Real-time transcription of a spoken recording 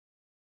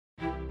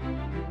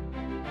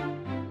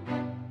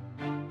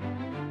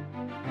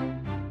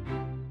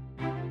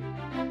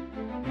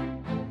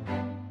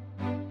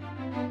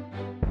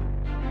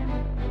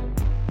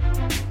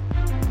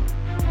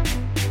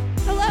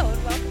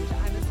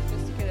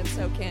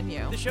So Can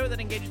You. The show that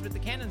engages with the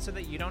canon so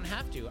that you don't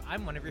have to.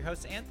 I'm one of your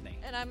hosts, Anthony.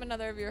 And I'm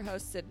another of your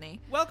hosts,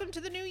 Sydney. Welcome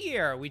to the new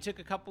year. We took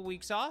a couple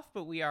weeks off,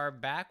 but we are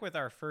back with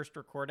our first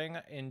recording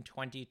in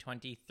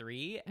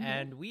 2023,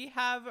 and we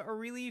have a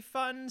really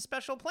fun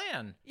special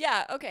plan.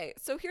 Yeah, okay.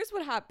 So here's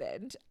what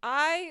happened.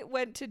 I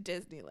went to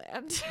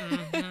Disneyland.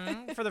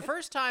 For the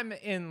first time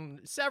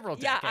in several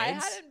Yeah,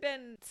 decades. I hadn't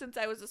been since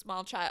I was a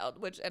small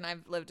child, and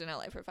I've lived in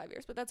LA for 5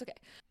 years, but that's okay.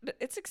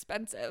 It's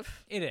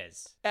expensive. It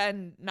is.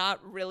 And not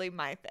really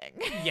my thing.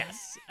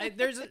 Yes.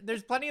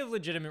 There's plenty of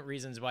legitimate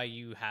reasons why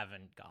you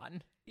haven't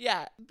gone.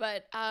 Yeah,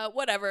 but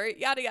whatever,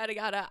 yada, yada,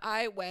 yada.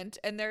 I went,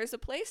 and there's a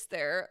place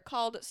there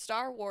called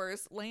Star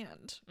Wars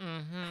Land.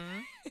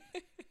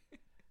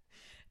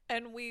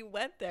 And we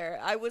went there.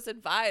 I was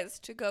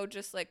advised to go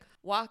just like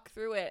walk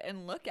through it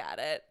and look at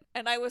it.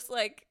 And I was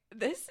like,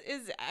 this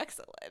is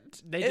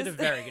excellent. They did a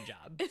very good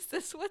job. Is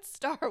this what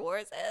Star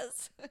Wars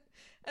is?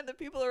 And the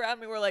people around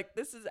me were like,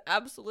 this is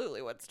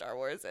absolutely what Star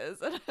Wars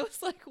is. And I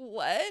was like,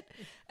 what?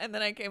 And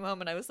then I came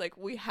home and I was like,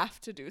 we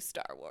have to do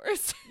Star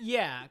Wars.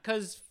 Yeah,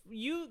 because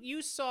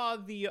you saw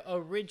the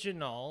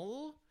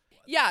original.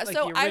 Yeah, like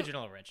so the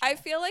original. I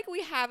feel like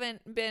we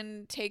haven't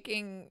been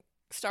taking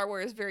Star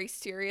Wars very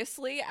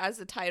seriously as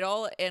a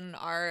title in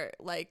our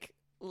like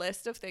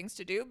list of things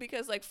to do,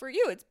 because like for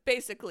you it's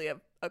basically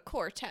a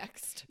core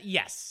text.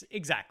 Yes,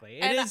 exactly.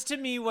 It is to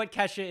me what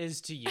Kesha is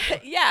to you.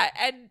 Yeah,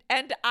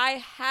 and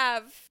I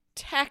have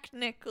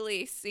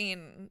technically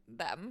seen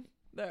them,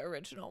 the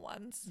original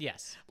ones.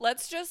 Yes.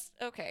 Let's just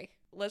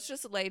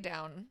lay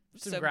down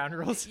some ground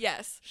rules.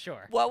 Yes.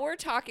 Sure. What we're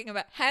talking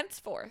about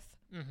henceforth,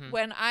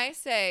 when I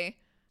say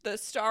the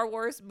Star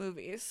Wars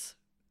movies,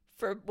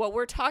 for what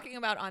we're talking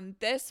about on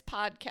this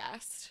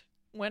podcast,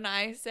 when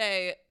I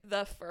say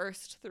the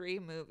first three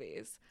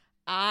movies,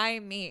 I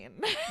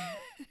mean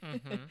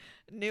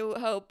New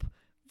Hope,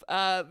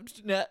 I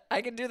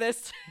can do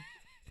this,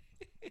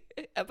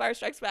 Empire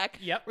Strikes Back,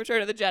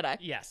 Return of the Jedi.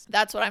 Yes.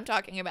 That's what I'm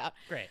talking about.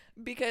 Great.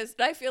 Because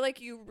I feel like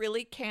you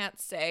really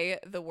can't say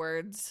the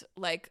words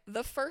like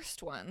the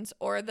first ones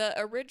or the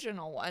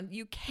original one.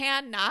 You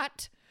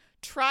cannot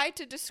try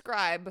to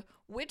describe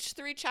which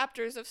three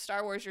chapters of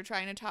Star Wars you're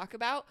trying to talk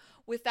about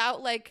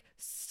without like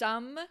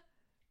some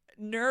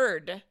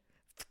nerd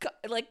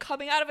like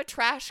coming out of a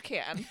trash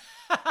can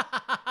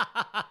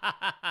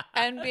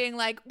and being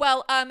like,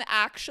 well,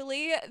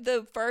 actually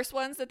the first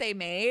ones that they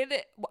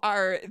made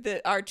are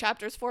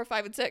chapters 4,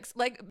 5, and 6.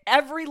 Like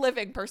every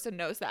living person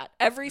knows that.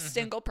 Every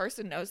single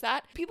person knows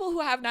that. People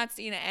who have not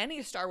seen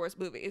any Star Wars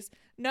movies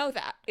know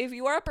that. If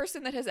you are a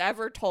person that has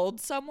ever told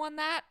someone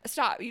that,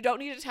 stop. You don't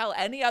need to tell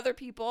any other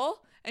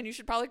people, and you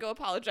should probably go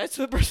apologize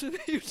to the person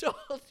that you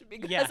told,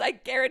 because I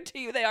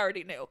guarantee you they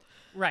already knew.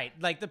 Right.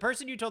 Like the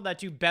person you told that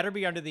to better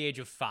be under the age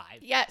of 5.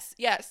 Yes.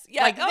 Yeah.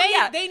 Like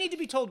they need to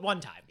be told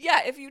one time.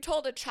 Yeah. If you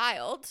told a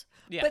child.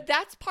 Yeah. But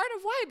that's part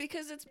of why,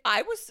 because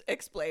I was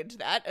explained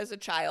that as a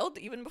child,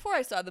 even before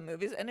I saw the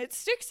movies, and it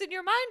sticks in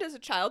your mind as a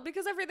child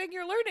because everything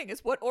you're learning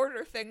is what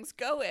order things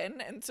go in.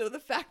 And so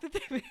the fact that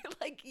they made,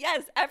 like,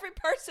 yes, every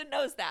person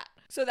knows that.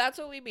 So that's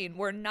what we mean.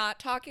 We're not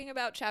talking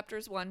about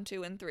chapters 1,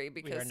 2, and 3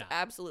 because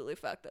absolutely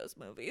fuck those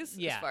movies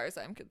as far as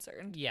I'm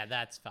concerned. Yeah,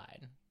 that's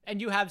fine. And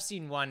you have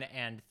seen 1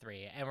 and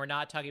 3, and we're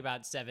not talking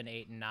about 7,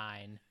 8, and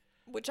 9.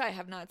 Which I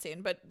have not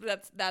seen, but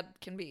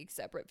that can be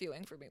separate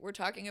viewing for me. We're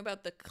talking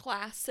about the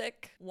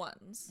classic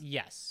ones.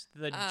 Yes,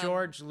 the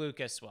George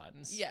Lucas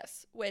ones.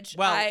 Yes, which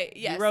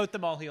he wrote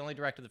them all. He only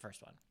directed the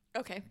first one.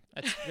 Okay.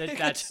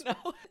 That's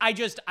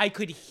I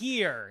could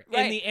hear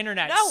in the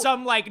internet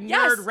some like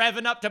nerd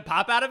revving up to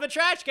pop out of a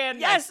trash can.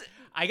 Yes. Like,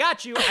 I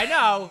got you. I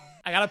know.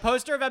 I got a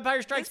poster of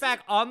Empire Strikes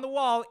Back on the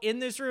wall in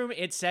this room.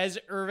 It says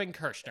Irving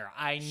Kershner.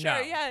 I know.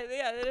 Sure, yeah,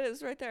 it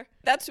is right there.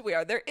 That's who we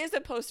are. There is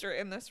a poster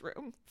in this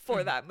room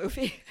for that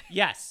movie.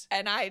 Yes.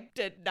 And I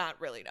did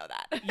not really know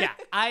that. Yeah.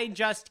 I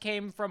just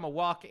came from a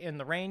walk in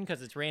the rain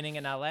because it's raining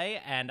in LA,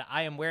 and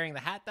I am wearing the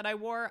hat that I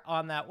wore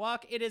on that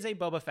walk. It is a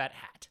Boba Fett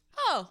hat.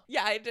 Oh,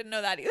 yeah, I didn't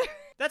know that either.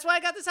 That's why I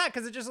got this hat,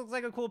 because it just looks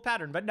like a cool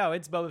pattern. But no,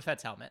 it's Boba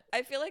Fett's helmet.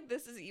 I feel like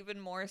this is even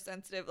more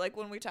sensitive. Like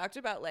when we talked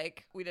about,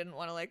 like, we didn't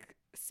want to, like,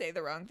 say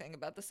the wrong thing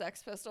about the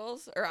Sex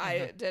Pistols, or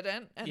I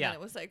didn't. And then it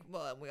was like,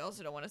 well, we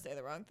also don't want to say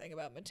the wrong thing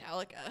about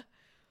Metallica.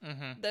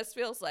 This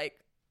feels like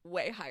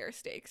way higher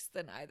stakes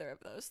than either of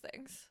those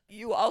things.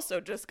 You also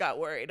just got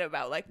worried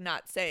about like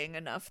not saying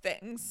enough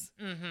things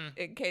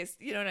in case,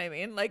 you know what I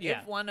mean? Like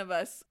if one of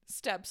us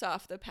steps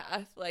off the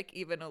path, like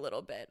even a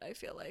little bit, I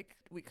feel like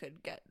we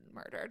could get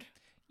murdered.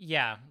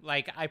 Yeah,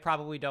 like I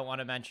probably don't want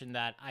to mention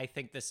that I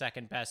think the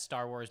second best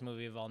Star Wars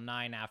movie of all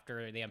 9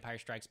 after The Empire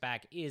Strikes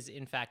Back is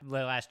in fact The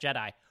Last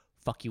Jedi.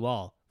 Fuck you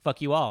all.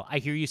 Fuck you all. I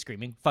hear you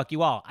screaming. Fuck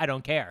you all. I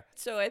don't care.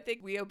 So I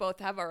think we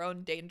both have our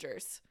own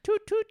dangers.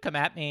 Toot toot, come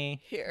at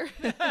me. Here.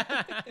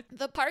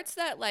 The parts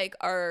that like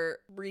are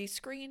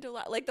rescreened a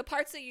lot, like the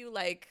parts that you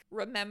like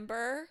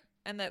remember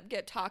and that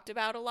get talked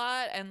about a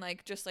lot and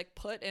like just like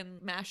put in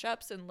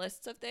mashups and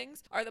lists of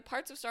things are the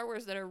parts of Star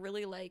Wars that are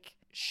really like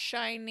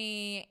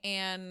shiny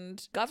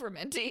and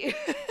governmenty.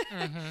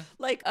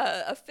 Like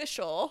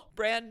official,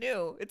 brand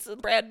new. It's a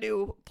brand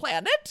new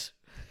planet.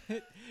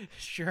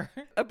 Sure.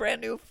 A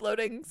brand new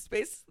floating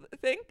space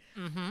thing.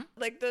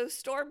 Like the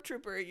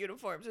stormtrooper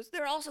uniforms,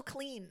 they're also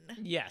clean.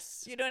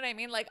 Yes. You know what I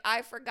mean? Like,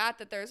 I forgot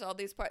that there's all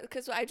these parts,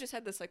 because I just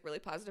had this like really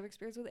positive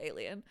experience with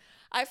Alien.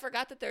 I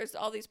forgot that there's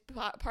all these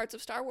parts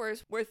of Star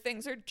Wars where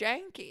things are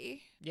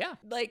janky. Yeah.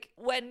 Like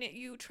when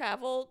you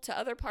travel to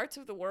other parts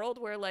of the world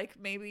where like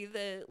maybe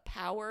the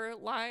power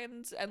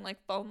lines and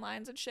like phone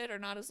lines and shit are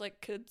not as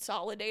like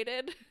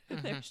consolidated.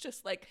 There's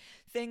just like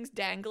things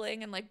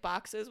dangling in like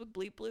boxes with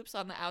bleep bloops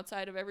on the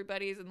outside of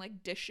everybody's, and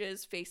like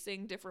dishes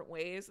facing different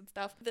ways and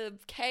stuff. The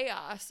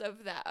chaos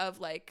of that,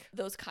 of like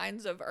those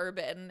kinds of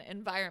urban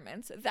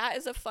environments, that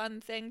is a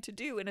fun thing to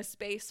do in a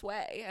space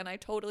way. And I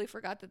totally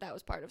forgot that that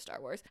was part of Star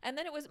Wars. And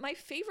then it was, my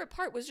favorite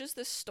part was just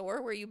this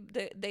store where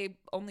they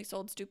only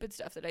sold stupid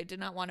stuff that I did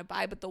not want to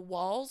buy, but the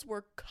walls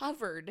were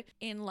covered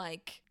in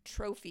like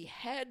trophy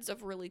heads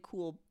of really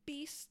cool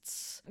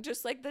beasts.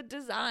 Just like the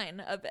design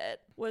of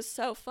it was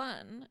so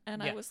fun.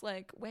 And I was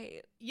like,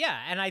 wait. Yeah,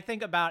 and I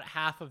think about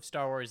half of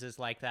Star Wars is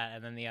like that,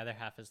 and then the other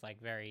half is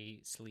like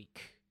very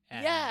sleek.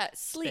 Yeah,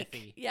 sleek.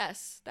 Spiffy.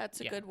 Yes, that's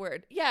a good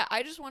word. Yeah,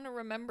 I just want to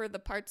remember the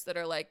parts that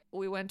are like,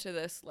 we went to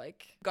this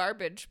like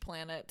garbage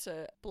planet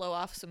to blow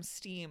off some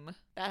steam.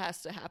 That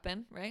has to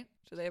happen, right?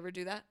 Do they ever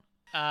do that?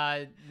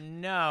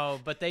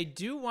 No, but they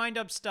do wind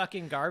up stuck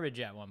in garbage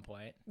at one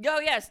point. Oh,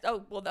 yes.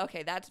 Oh, well,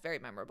 okay. That's very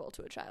memorable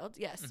to a child.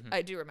 Yes,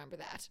 I do remember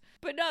that.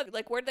 But no,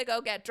 like, where'd they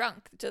go get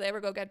drunk? Do they ever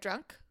go get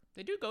drunk?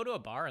 They do go to a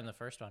bar in the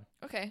first one.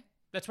 Okay.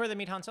 That's where they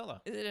meet Han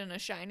Solo. Is it in a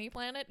shiny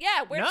planet?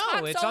 Yeah, where's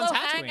Han it's Solo on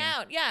hang Tatooine.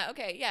 out? Yeah,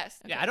 okay, yes.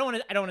 Okay. Yeah, I don't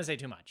want to say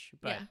too much,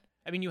 but Yeah.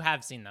 I mean, you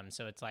have seen them,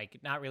 so it's like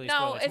not really No,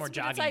 spoiled. It's more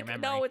jogging like, your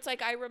memory. no, it's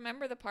like I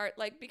remember the part,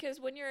 like, because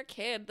when you're a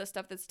kid, the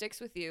stuff that sticks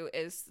with you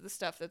is the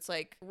stuff that's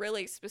like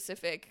really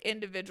specific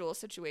individual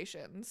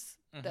situations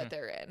that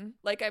they're in.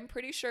 Like, I'm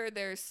pretty sure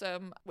there's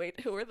some, wait,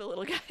 who are the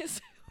little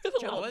guys?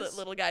 Who are the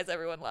little guys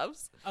everyone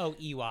loves? Oh,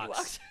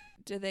 Ewoks.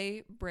 Do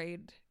they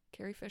braid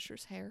Carrie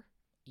Fisher's hair?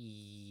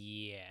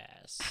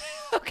 Yes.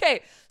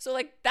 Okay, so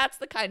like that's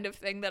the kind of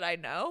thing that I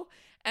know,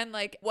 and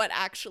like what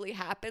actually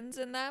happens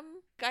in them,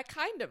 I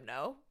kind of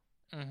know.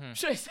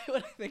 Should I say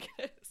what I think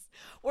it is?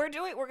 We're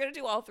gonna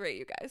do all three,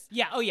 you guys.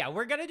 Yeah. Oh, yeah.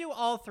 We're gonna do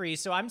all three.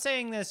 So I'm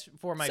saying this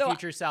for my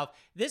future self.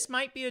 This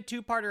might be a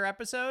 2-parter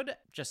episode,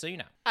 just so you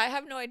know. I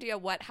have no idea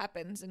what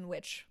happens in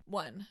which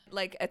one.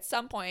 Like at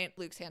some point,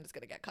 Luke's hand is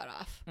gonna get cut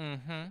off.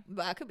 But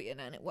that could be in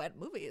any. What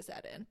movie is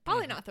that in?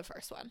 Probably not the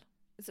first one.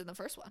 It's in the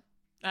first one.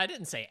 I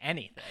didn't say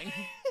anything.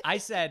 I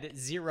said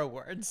 0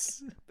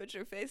 words. But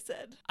your face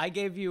said. I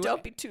gave you.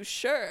 Don't be too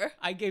sure.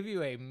 I gave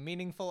you a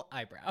meaningful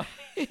eyebrow.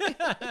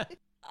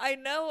 I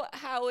know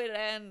how it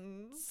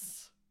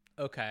ends.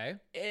 Okay.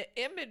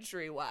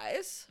 Imagery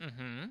wise,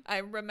 I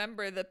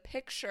remember the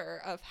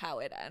picture of how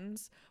it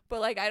ends,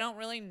 but like I don't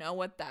really know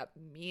what that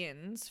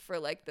means for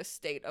like the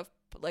state of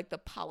like the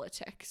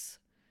politics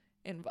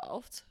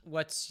involved.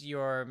 What's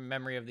your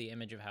memory of the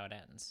image of how it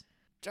ends?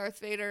 Darth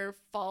Vader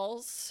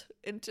falls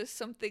into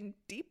something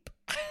deep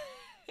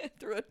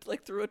through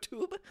a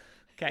tube.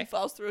 Okay. He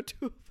falls through a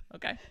tube.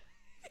 Okay.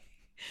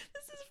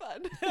 This is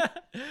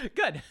fun.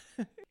 Good.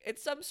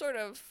 It's some sort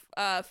of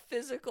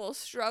physical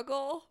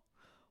struggle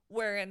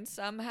wherein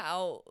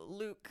somehow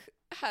Luke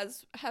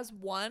has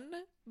won,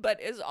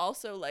 but is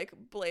also like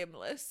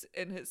blameless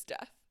in his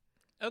death.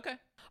 Okay.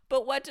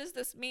 But what does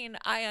this mean?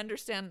 I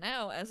understand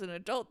now as an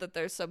adult that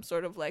there's some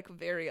sort of like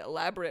very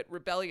elaborate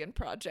rebellion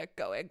project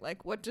going.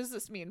 Like, what does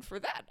this mean for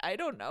that? I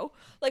don't know.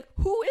 Like,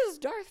 who is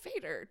Darth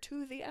Vader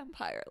to the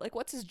Empire? Like,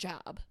 what's his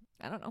job?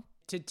 I don't know.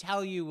 To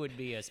tell you would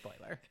be a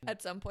spoiler.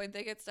 At some point,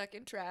 they get stuck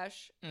in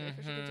trash. Carrie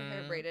Fisher gets her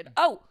hair braided.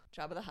 Oh,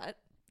 Jabba the Hutt.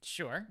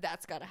 Sure.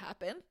 That's got to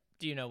happen.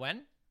 Do you know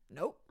when?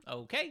 Nope.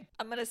 Okay.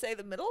 I'm going to say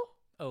the middle.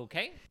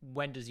 Okay.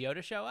 When does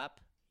Yoda show up?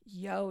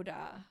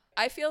 Yoda.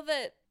 I feel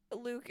that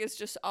Luke is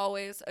just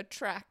always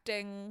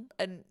attracting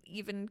an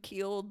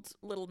even-keeled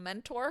little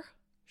mentor.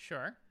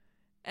 Sure.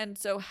 And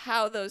so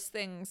how those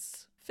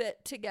things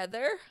fit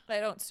together, I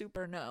don't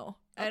super know.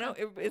 Okay. I don't.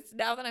 It's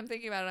now that I'm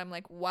thinking about it, I'm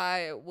like,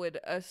 why would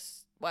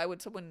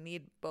someone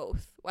need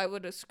both? Why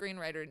would a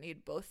screenwriter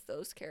need both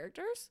those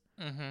characters?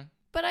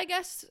 But I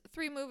guess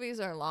 3 movies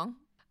are long.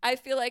 I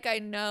feel like I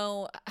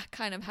know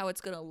kind of how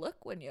it's gonna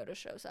look when Yoda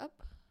shows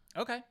up.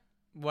 Okay.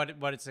 What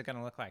is it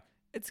gonna look like?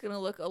 It's gonna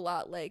look a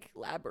lot like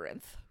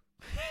Labyrinth.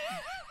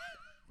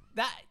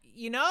 That,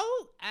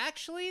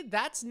 actually,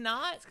 that's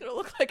not. It's gonna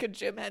look like a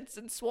Jim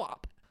Henson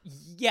swamp.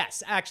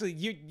 Yes, actually,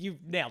 you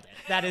nailed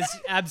it. That is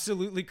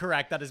absolutely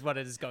correct. That is what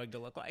it is going to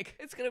look like.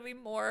 It's gonna be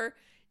more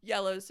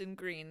yellows and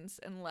greens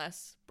and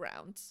less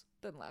browns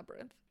than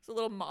Labyrinth. It's a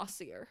little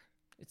mossier.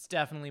 It's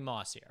definitely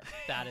mossier.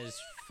 That is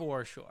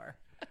for sure.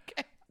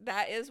 Okay.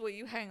 That is what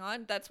you hang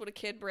on. That's what a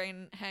kid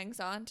brain hangs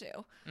on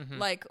to.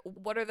 Like,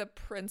 what are the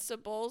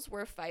principles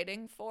we're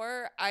fighting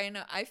for?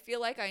 I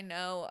feel like I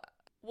know.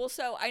 Well,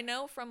 so I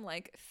know from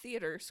like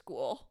theater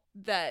school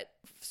that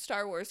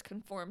Star Wars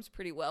conforms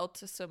pretty well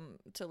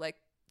to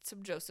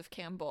some Joseph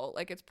Campbell,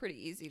 like it's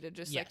pretty easy to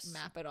just Yes. like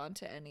map it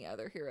onto any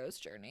other hero's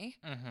journey.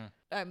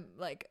 Mm-hmm.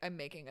 I'm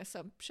making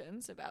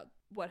assumptions about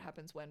what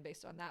happens when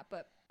based on that,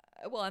 but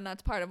well, and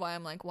that's part of why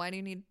I'm like, why do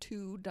you need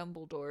 2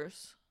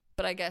 Dumbledores?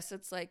 But I guess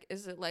it's like,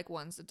 is it like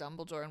one's a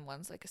Dumbledore and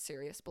one's like a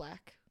Sirius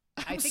Black?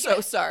 I'm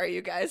sorry,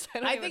 you guys.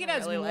 I think it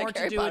has more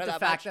to do with the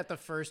fact that the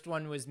first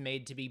one was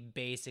made to be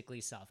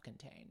basically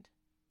self-contained.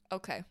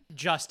 Okay.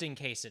 Just in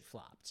case it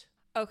flopped.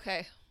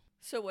 Okay.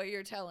 So what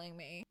you're telling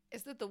me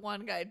is that the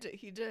one guy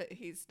he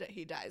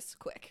dies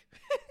quick.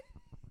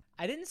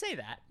 I didn't say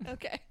that.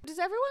 Okay. Does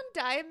everyone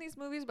die in these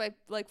movies by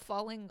like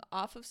falling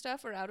off of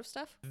stuff or out of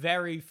stuff?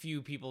 Very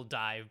few people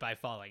die by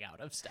falling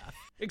out of stuff,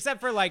 except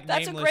for like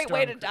That's a great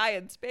way to die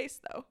in space,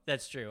 though.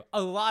 That's true.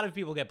 A lot of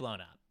people get blown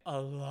up. A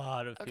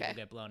lot of people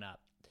get blown up.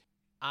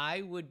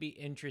 I would be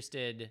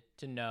interested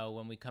to know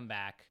when we come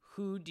back,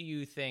 who do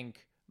you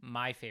think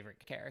my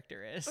favorite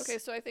character is? Okay,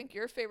 so I think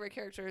your favorite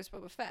character is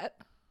Boba Fett.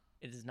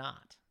 It is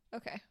not.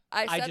 Okay.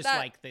 I just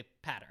like the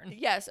pattern.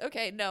 Yes,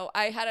 okay. No,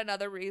 I had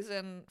another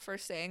reason for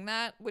saying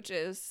that, which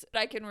is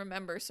I can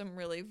remember some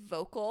really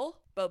vocal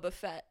Boba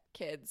Fett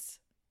kids,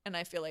 and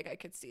I feel like I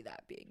could see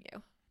that being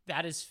you.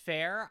 That is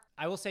fair.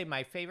 I will say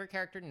my favorite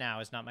character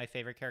now is not my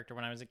favorite character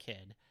when I was a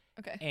kid.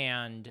 Okay.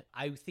 And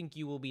I think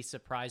you will be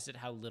surprised at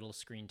how little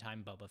screen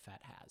time Boba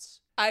Fett has.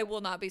 I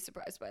will not be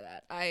surprised by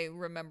that. I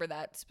remember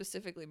that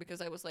specifically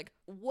because I was like,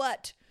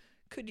 what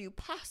could you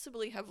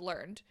possibly have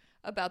learned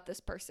about this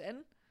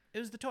person? It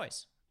was the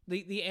toys.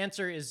 The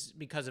answer is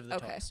because of the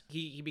toys.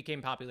 He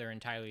became popular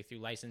entirely through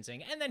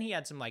licensing, and then he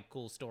had some like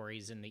cool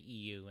stories in the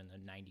EU in the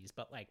 90s,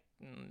 but like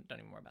don't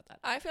even worry about that.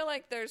 I feel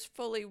like there's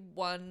fully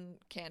one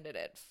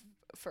candidate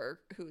for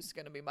who's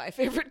going to be my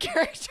favorite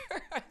character.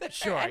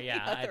 Sure,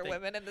 yeah. Other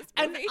women in this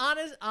movie.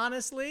 And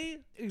honestly,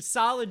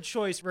 solid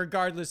choice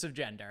regardless of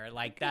gender.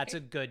 Like that's a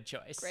good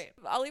choice. Great.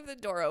 I'll leave the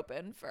door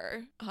open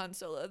for Han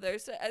Solo.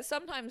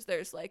 Sometimes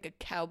there's like a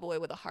cowboy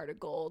with a heart of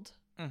gold.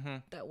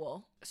 That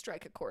will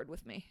strike a chord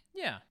with me.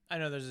 Yeah. I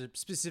know there's a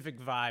specific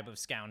vibe of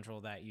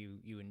scoundrel that you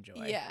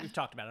enjoy. Yeah. We've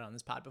talked about it on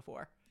this pod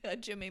before.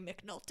 Jimmy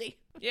McNulty.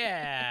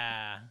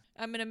 Yeah.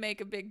 I'm going to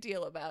make a big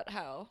deal about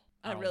how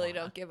I really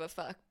don't give a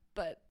fuck,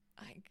 but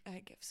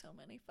I give so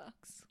many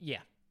fucks. Yeah,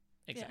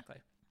 exactly.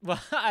 Yeah. Well,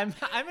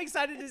 I'm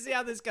excited to see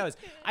how this goes.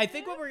 I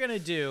think what we're going to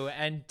do,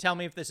 and tell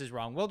me if this is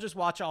wrong, we'll just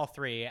watch all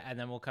 3, and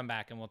then we'll come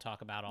back and we'll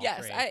talk about all 3.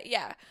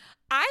 Yes,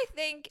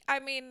 I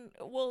mean,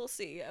 we'll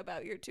see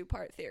about your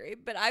 2-part theory,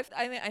 but I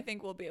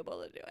think we'll be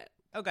able to do it.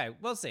 Okay,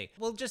 we'll see.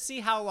 We'll just see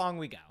how long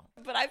we go.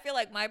 But I feel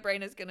like my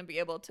brain is going to be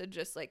able to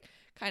just, like,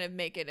 kind of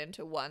make it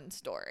into one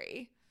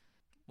story.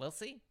 We'll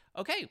see.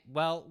 Okay,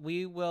 well,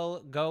 we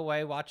will go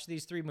away, watch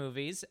these 3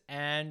 movies,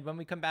 and when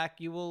we come back,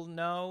 you will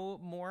know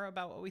more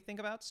about what we think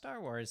about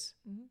Star Wars.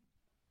 Mm-hmm.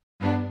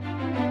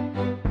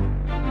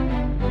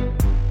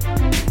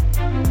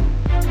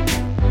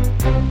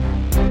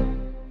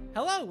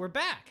 Hello, we're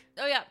back.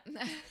 Oh, yeah.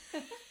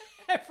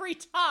 Every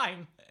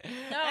time.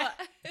 No.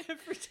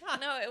 Every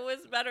time. No, it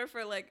was better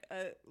for like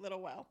a little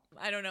while.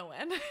 I don't know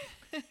when.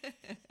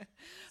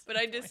 But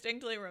I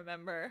distinctly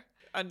remember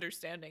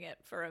understanding it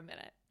for a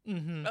minute.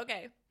 Mm-hmm.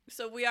 Okay.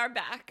 So we are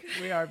back.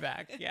 We are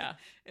back, yeah.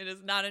 It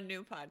is not a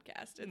new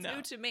podcast. It's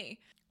new to me.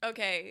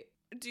 Okay,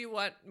 do you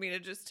want me to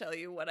just tell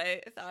you what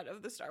I thought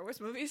of the Star Wars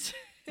movies?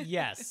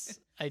 Yes,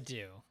 I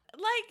do.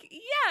 Like,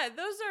 yeah,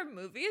 those are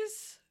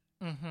movies.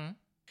 Mm-hmm.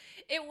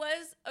 It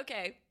was,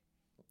 okay,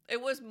 it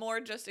was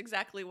more just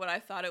exactly what I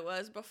thought it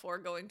was before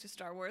going to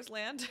Star Wars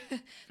Land.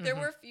 There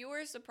were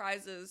fewer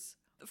surprises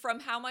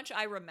from how much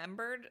I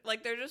remembered.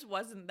 Like, there just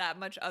wasn't that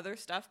much other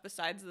stuff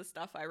besides the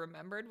stuff I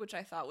remembered, which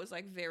I thought was,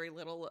 like, very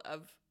little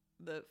of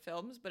the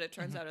films, but it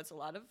turns out it's a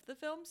lot of the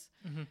films.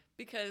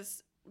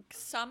 Because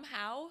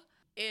somehow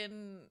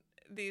in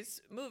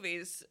these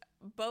movies,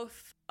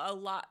 both a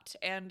lot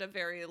and a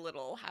very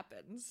little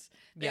happens.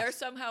 They are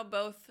somehow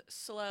both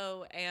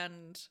slow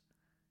and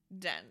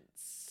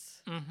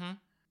dense.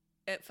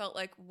 It felt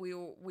like we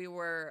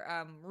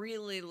were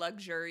really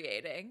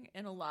luxuriating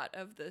in a lot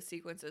of the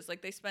sequences.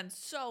 Like, they spend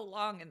so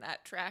long in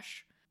that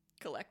trash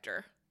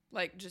collector,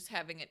 like just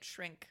having it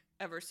shrink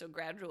ever so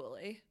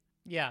gradually.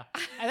 Yeah.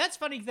 And that's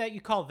funny that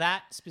you call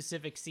that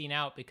specific scene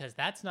out, because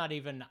that's not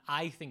even,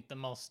 I think, the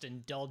most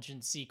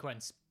indulgent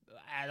sequence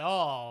at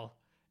all,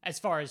 as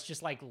far as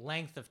just like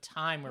length of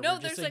time where we're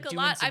just like a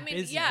lot. I mean,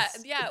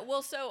 business. Yeah.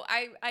 Well, so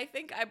I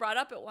think I brought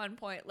up at one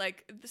point,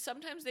 like,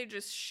 sometimes they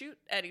just shoot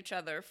at each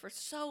other for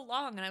so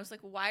long, and I was like,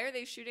 why are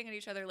they shooting at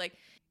each other? Like,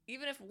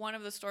 even if one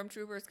of the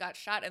stormtroopers got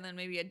shot and then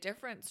maybe a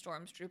different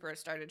stormtrooper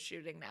started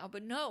shooting now,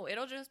 but no,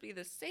 it'll just be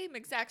the same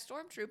exact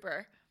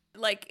stormtrooper,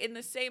 like in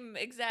the same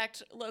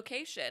exact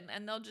location,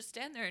 and they'll just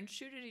stand there and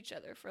shoot at each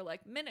other for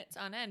like minutes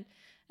on end.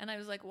 And I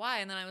was like, why?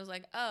 And then I was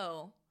like,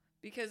 oh,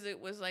 because it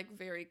was like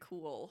very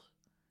cool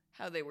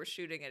how they were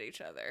shooting at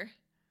each other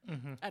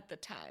at the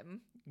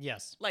time.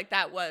 Yes. Like,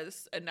 that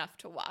was enough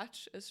to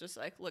watch. It's just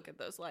like, look at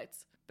those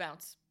lights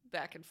bounce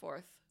back and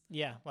forth.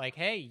 Yeah, like,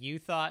 hey, you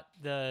thought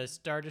the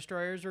Star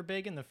Destroyers were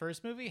big in the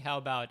first movie? How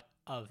about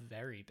a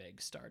very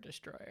big Star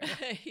Destroyer.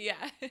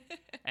 Yeah.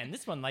 And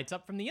this one lights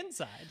up from the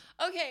inside.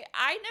 Okay,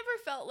 I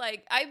never felt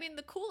like, I mean,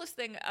 the coolest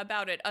thing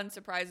about it,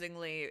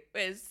 unsurprisingly,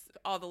 is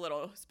all the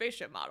little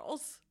spaceship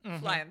models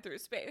flying through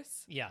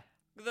space. Yeah.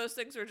 Those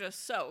things are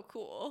just so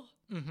cool.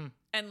 Mm-hmm.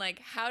 And like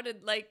how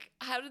did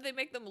they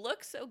make them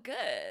look so good?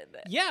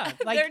 Yeah,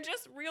 like they're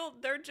just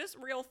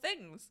real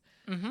things.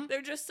 Mm-hmm.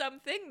 They're just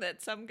something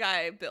that some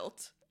guy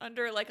built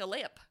under like a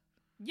lamp.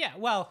 Yeah,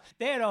 well,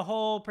 they had a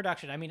whole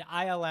production. I mean,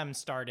 ILM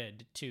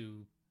started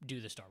to do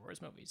the Star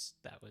Wars movies.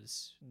 That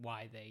was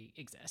why they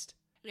exist.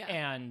 Yeah.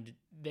 And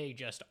they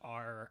just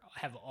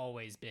have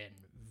always been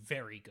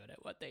very good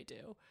at what they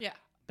do. Yeah.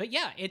 But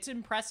yeah, it's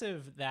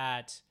impressive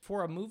that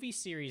for a movie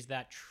series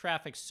that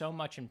traffics so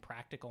much in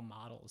practical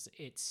models,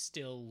 it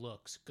still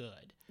looks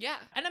good. Yeah.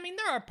 And I mean,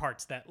 there are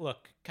parts that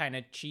look kind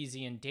of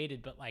cheesy and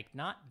dated, but like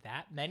not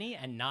that many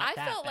and not I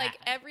that felt bad. like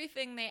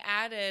everything they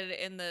added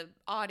in the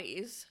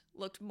Audis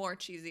looked more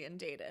cheesy and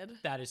dated.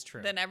 That is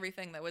true. Than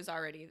everything that was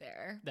already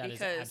there. That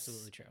is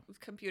absolutely true.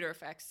 Computer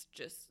effects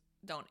just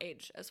don't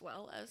age as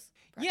well as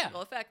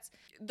practical effects.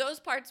 Those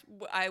parts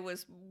I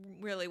was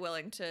really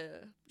willing to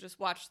just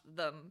watch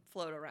them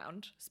float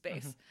around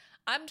space. Mm-hmm.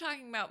 I'm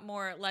talking about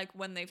more like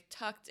when they've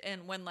tucked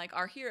in, when like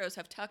our heroes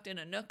have tucked in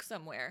a nook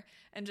somewhere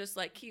and just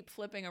like keep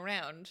flipping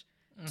around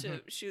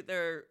to shoot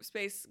their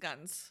space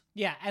guns.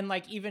 Yeah, and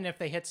like even if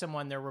they hit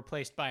someone, they're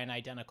replaced by an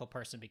identical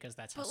person because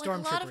that's how stormtroopers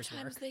work. But like a lot of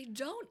times they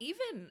don't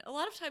even. A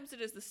lot of times it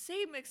is the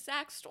same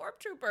exact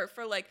stormtrooper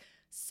for like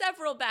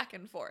several back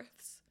and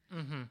forths.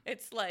 Mm-hmm.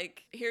 It's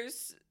like,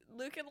 here's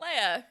Luke and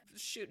Leia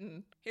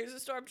shooting. Here's a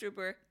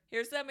stormtrooper.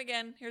 Here's them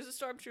again. Here's a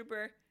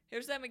stormtrooper.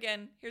 Here's them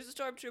again. Here's a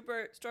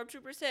stormtrooper.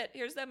 Stormtrooper's hit.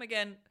 Here's them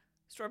again.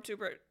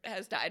 Stormtrooper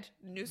has died.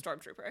 New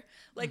stormtrooper.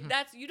 Like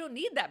that's, you don't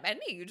need that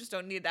many. You just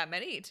don't need that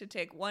many to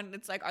take one.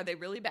 It's like, are they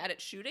really bad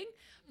at shooting?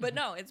 But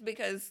no, it's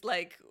because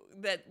like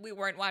that we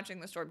weren't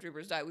watching the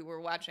stormtroopers die. We were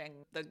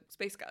watching the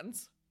space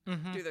guns.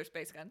 Do their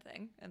space gun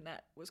thing, and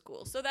that was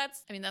cool. So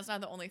that's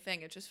not the only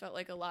thing. It just felt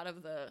like a lot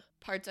of the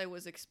parts I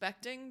was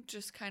expecting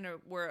just kind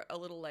of were a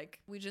little like,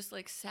 we just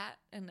like sat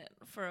in it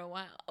for a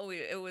while.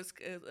 It was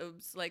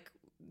like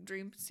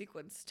dream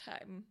sequence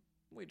time.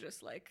 We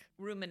just like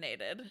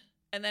ruminated.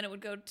 And then it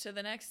would go to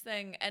the next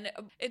thing. And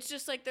it's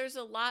just like there's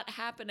a lot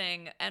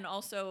happening. And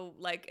also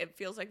like it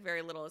feels like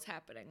very little is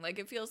happening. Like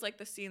it feels like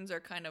the scenes are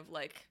kind of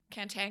like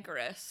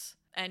cantankerous.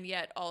 And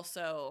yet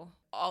also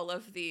all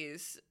of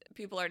these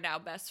people are now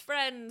best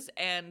friends,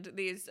 and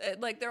these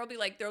like there'll be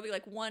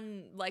like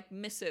one like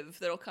missive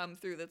that'll come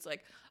through that's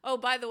like, oh,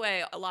 by the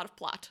way, a lot of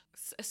plot.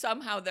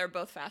 Somehow they're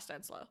both fast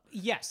and slow.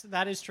 Yes,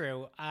 that is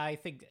true. I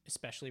think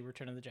especially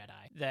Return of the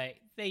Jedi,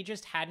 they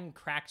just hadn't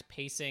cracked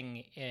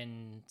pacing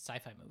in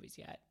sci-fi movies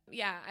yet.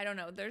 Yeah, I don't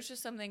know. There's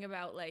just something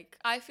about like,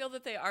 I feel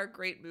that they are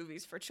great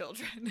movies for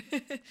children.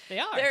 They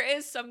are. There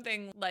is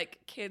something like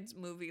kids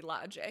movie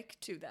logic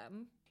to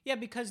them. Yeah,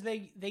 because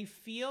they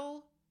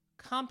feel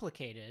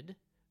complicated,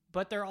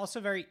 but they're also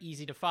very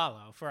easy to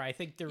follow. For I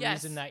think the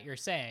reason that you're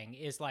saying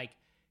is like,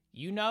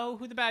 you know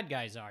who the bad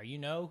guys are, you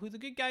know who the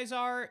good guys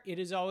are. It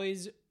is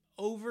always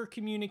over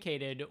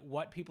communicated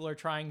what people are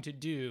trying to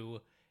do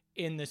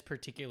in this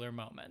particular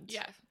moment.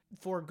 Yeah.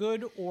 For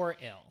good or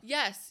ill.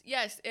 Yes,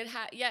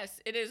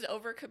 it is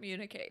over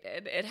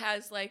communicated. It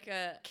has like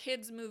a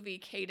kids movie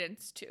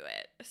cadence to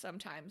it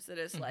sometimes that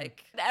is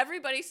like,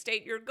 everybody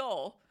state your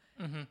goal.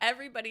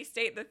 Everybody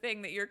state the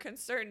thing that you're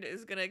concerned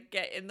is going to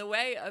get in the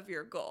way of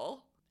your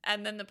goal.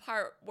 And then the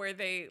part where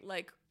they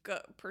like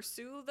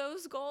pursue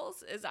those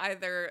goals is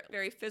either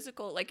very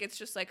physical, like it's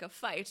just like a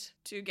fight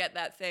to get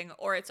that thing,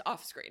 or it's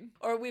off screen.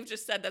 Or we've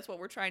just said that's what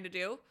we're trying to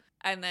do.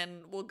 And then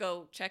we'll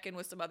go check in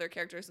with some other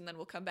characters and then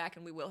we'll come back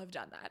and we will have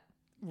done that.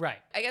 Right.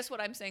 I guess what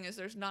I'm saying is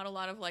there's not a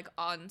lot of like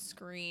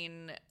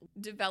on-screen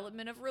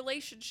development of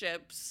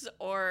relationships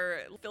or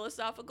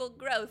philosophical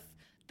growth.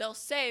 They'll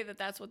say that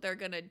that's what they're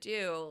going to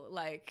do.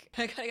 Like,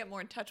 I got to get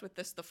more in touch with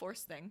the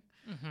Force thing.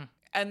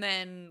 And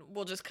then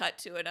we'll just cut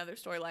to another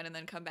storyline and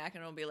then come back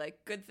and it'll be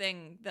like, good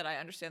thing that I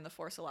understand the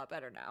Force a lot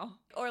better now.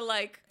 Or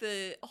like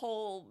the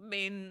whole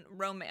main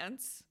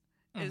romance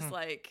is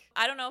like,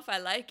 I don't know if I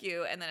like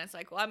you. And then it's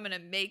like, well, I'm going to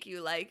make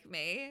you like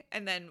me.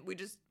 And then we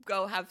just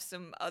go have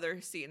some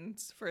other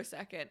scenes for a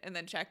second and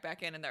then check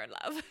back in and they're in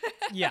love.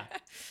 Yeah.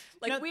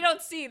 Like, we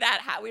don't see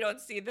that, we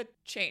don't see the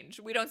change.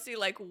 We don't see,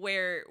 like,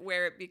 where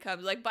it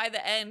becomes, like, by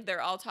the end,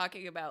 they're all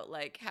talking about,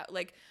 like, how,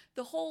 like,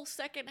 the whole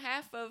second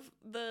half of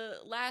the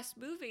last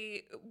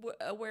movie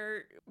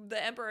where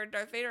the Emperor and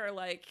Darth Vader are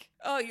like,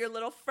 oh, your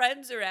little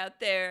friends are out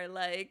there,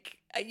 like,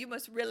 you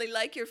must really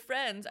like your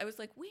friends. I was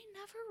like, we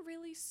never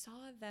really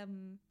saw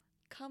them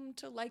come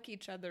to like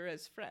each other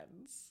as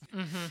friends.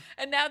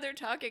 And now they're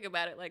talking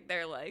about it like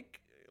they're like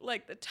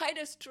the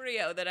tightest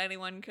trio that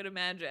anyone could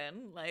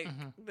imagine. Like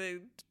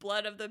the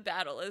blood of the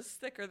battle is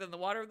thicker than the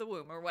water of the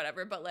womb or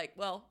whatever. But like,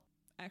 well,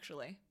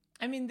 actually,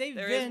 I mean,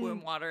 there is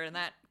womb water in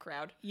that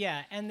crowd.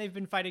 Yeah, and they've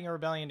been fighting a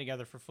rebellion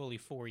together for fully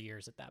 4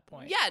 years at that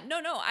point. Yeah,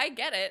 no, I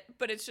get it.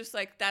 But it's just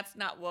like, that's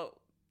not what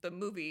the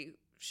movie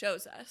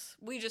shows us.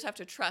 We just have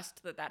to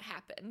trust that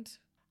happened.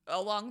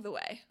 along the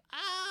way.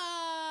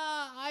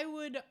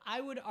 I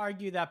would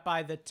argue that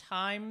by the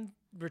time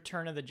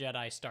Return of the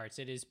Jedi starts,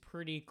 it is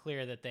pretty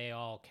clear that they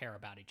all care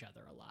about each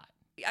other a lot.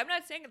 I'm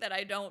not saying that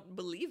I don't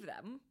believe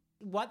them.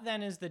 What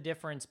then is the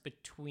difference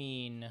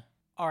between,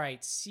 all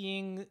right,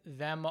 seeing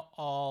them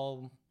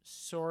all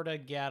sort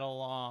of get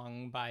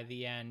along by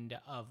the end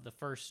of the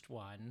first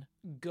one,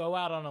 go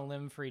out on a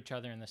limb for each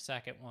other in the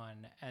second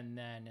one, and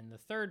then in the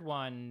third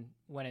one,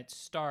 when it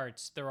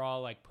starts, they're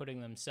all like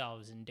putting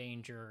themselves in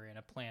danger in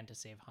a plan to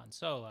save Han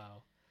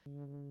Solo.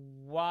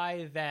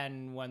 Why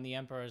then, when the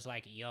Emperor is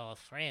like, your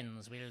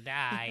friends will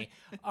die,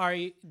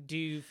 do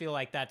you feel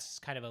like that's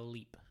kind of a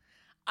leap?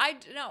 I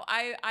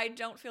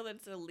don't feel that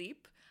it's a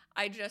leap.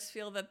 I just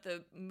feel that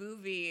the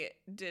movie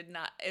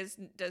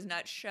does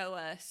not show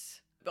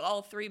us,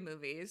 all three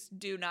movies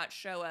do not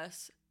show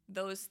us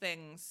those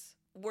things.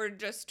 We're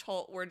just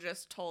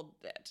told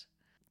that.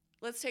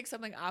 Let's take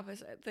something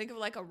opposite. Think of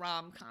like a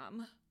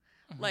rom-com.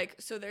 Mm-hmm. Like,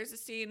 so there's a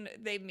scene,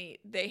 they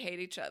meet, they hate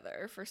each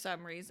other for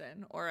some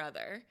reason or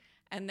other,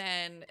 and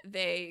then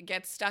they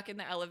get stuck in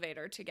the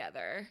elevator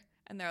together,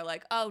 and they're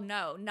like, oh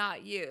no,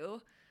 not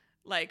you.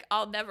 Like,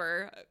 I'll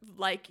never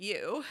like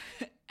you.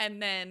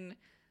 And then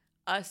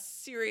a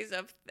series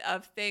of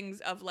things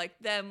of like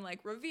them like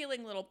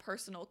revealing little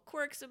personal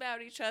quirks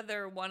about each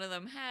other. One of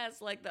them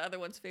has like the other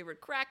one's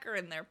favorite cracker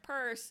in their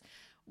purse.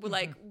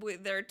 Like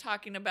they're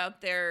talking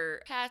about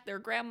their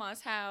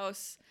grandma's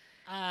house.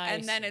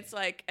 And then it's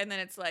like,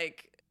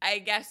 I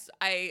guess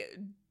I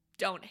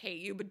don't hate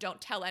you, but don't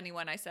tell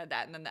anyone I said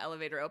that. And then the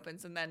elevator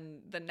opens, and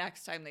then the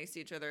next time they see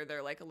each other,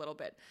 they're like a little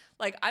bit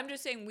like, I'm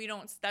just saying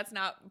that's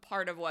not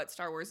part of what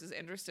Star Wars is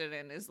interested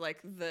in, is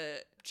like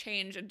the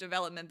change and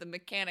development, the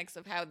mechanics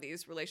of how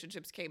these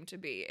relationships came to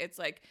be. It's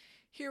like,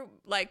 here,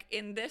 like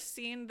in this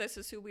scene, this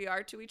is who we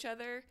are to each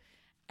other.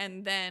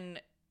 And then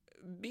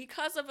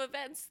because of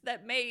events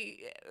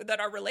that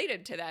are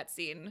related to that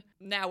scene,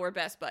 now we're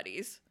best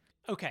buddies.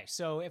 Okay,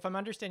 so if I'm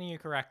understanding you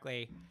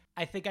correctly,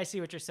 I think I see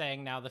what you're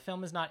saying now. The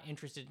film is not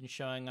interested in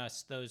showing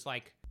us those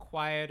like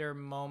quieter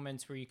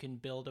moments where you can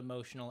build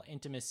emotional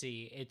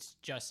intimacy. It's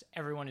just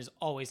everyone is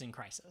always in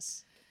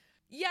crisis.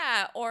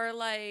 Yeah, or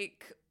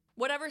like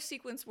whatever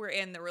sequence we're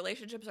in, the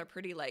relationships are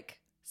pretty like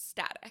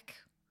static.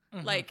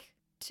 Mm-hmm. Like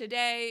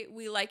today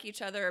we like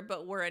each other,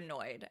 but we're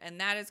annoyed.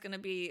 And that is going to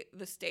be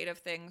the state of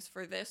things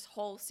for this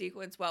whole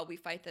sequence while we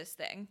fight this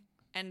thing.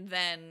 And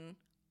then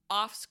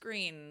off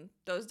screen,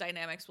 those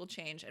dynamics will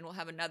change, and we'll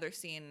have another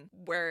scene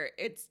where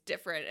it's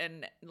different,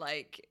 and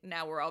like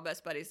now we're all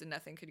best buddies and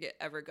nothing could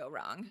ever go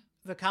wrong.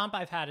 The comp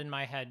I've had in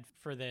my head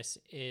for this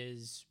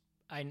is,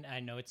 I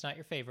know it's not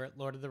your favorite,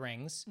 Lord of the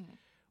Rings,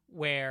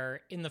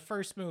 where in the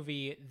first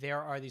movie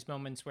there are these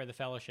moments where the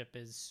Fellowship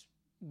is,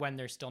 when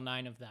there's still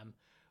 9 of them,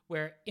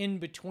 where in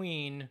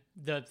between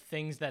the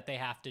things that they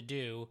have to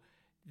do,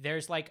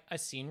 there's like a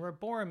scene where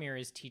Boromir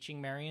is teaching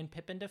Merry and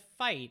Pippin to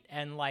fight,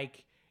 and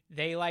like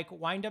they like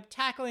wind up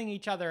tackling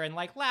each other and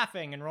like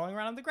laughing and rolling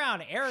around on the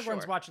ground.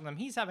 Aragorn's watching them.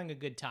 He's having a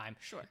good time.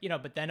 Sure. You know,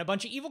 but then a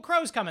bunch of evil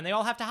crows come and they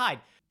all have to hide.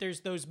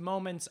 There's those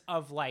moments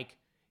of like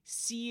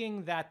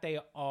seeing that they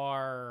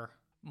are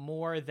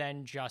more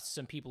than just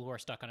some people who are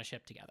stuck on a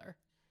ship together.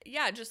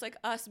 Yeah, just like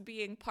us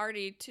being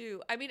party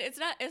to, I mean, it's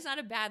not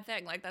a bad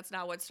thing. Like, that's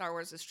not what Star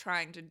Wars is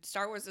trying to,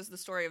 Star Wars is the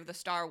story of the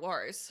Star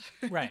Wars.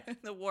 Right.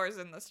 The wars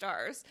in the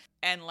stars.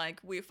 And like,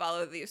 we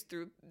follow these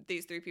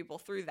three people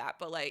through that.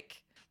 But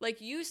like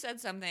you said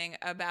something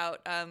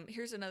about,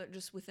 here's another,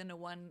 just within a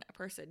one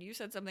person, you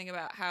said something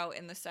about how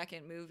in the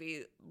second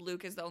movie,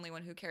 Luke is the only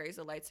one who carries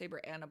a lightsaber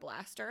and a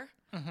blaster.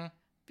 Mm-hmm.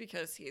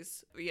 Because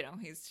he's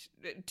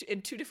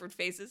in 2 different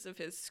phases of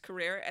his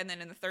career. And then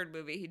in the third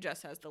movie, he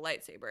just has the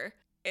lightsaber.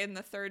 In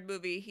the third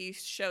movie, he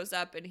shows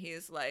up and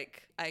he's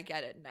like, I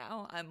get it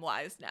now. I'm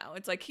wise now.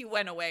 It's like he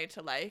went away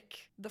to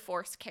like the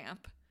Force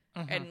camp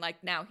and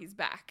like now he's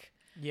back.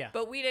 Yeah.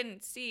 But we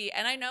didn't see,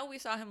 and I know we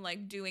saw him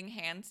like doing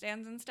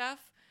handstands and stuff,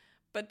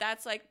 but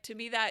that's like, to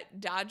me, that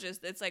dodges,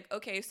 it's like,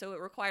 okay, so it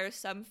requires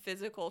some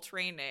physical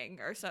training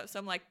or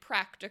some like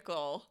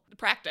practical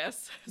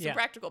practice,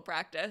 practical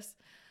practice.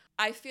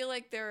 I feel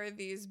like there are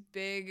these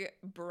big,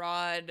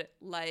 broad,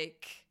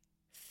 like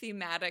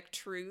thematic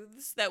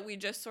truths that we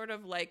just sort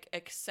of like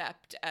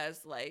accept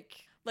as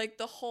like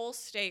the whole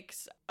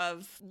stakes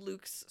of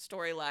Luke's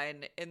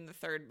storyline in the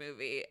third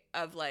movie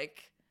of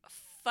like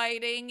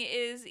fighting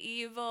is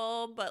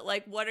evil, but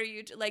like what are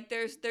you like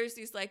there's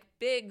these like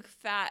big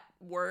fat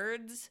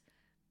words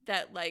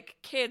that like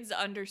kids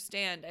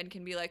understand and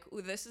can be like,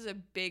 ooh, this is a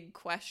big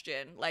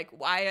question, like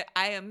why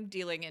I am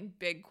dealing in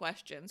big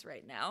questions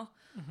right now.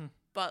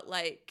 But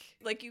like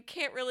you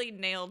can't really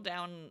nail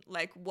down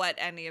like what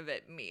any of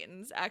it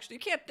means. Actually, you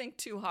can't think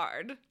too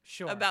hard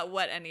about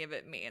what any of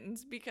it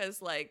means,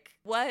 because like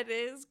what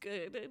is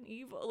good and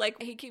evil?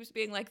 Like he keeps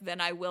being like,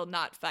 then I will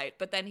not fight,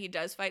 but then he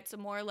does fight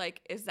some more.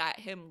 Like, is that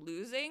him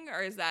losing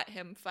or is that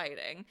him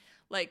fighting?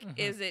 Like,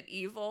 is it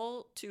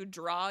evil to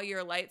draw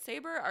your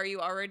lightsaber? Are you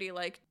already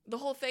like, the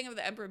whole thing of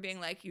the Emperor being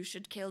like, you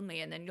should kill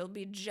me and then you'll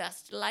be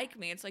just like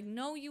me. It's like,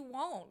 no, you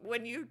won't.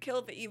 When you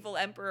kill the evil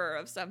Emperor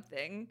of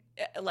something,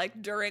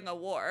 like during a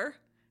war,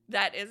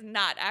 that is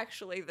not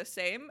actually the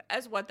same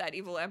as what that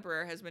evil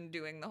Emperor has been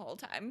doing the whole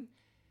time.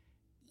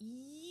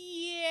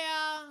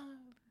 Yeah,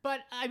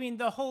 but I mean,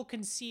 the whole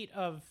conceit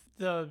of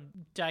the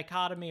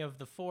dichotomy of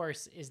the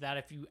Force is that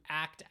if you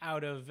act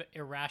out of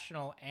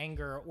irrational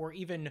anger or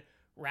even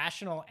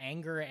rational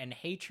anger and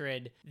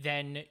hatred,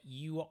 then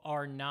you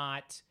are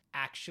not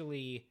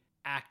actually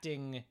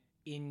acting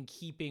in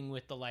keeping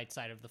with the light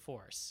side of the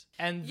Force.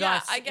 And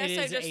thus, I guess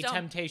it is a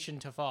temptation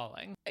to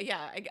falling.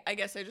 Yeah, I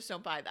guess I just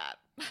don't buy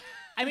that.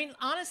 I mean,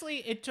 honestly,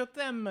 it took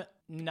them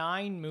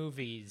 9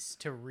 movies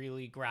to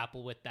really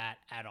grapple with that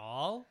at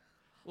all.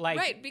 Like,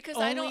 right, because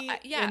only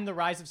in The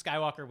Rise of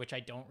Skywalker, which I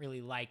don't really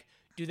like,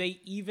 do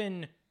they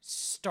even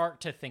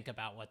start to think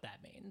about what that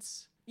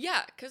means.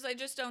 Yeah, because I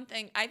just don't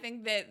think, I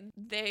think that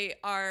they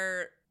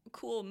are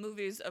cool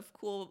movies of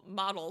cool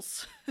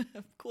models,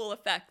 of cool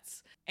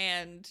effects,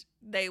 and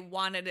they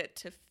wanted it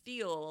to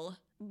feel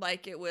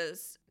like it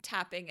was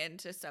tapping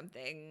into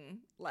something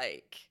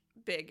like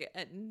big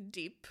and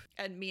deep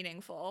and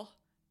meaningful.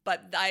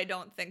 But I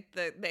don't think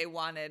that they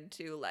wanted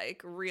to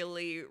like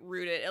really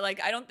root it. Like,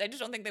 I just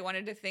don't think they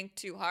wanted to think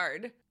too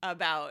hard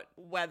about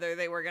whether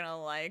they were gonna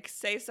like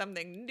say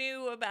something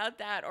new about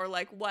that or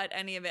like what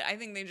any of it. I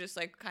think they just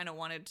like kind of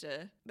wanted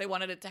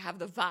it to have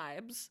the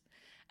vibes.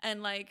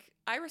 And like,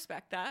 I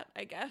respect that,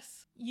 I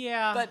guess.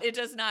 Yeah. But it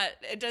does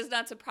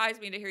not surprise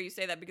me to hear you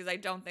say that, because I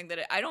don't think that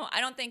I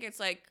don't think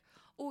it's like,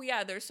 oh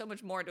yeah, there's so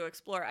much more to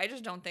explore. I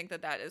just don't think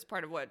that is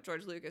part of what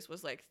George Lucas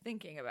was like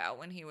thinking about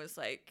when he was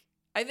like,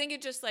 I think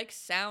it just like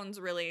sounds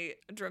really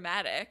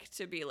dramatic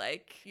to be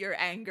like, your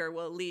anger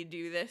will lead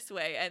you this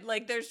way. And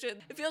like,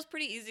 it feels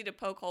pretty easy to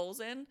poke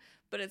holes in,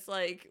 but it's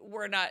like,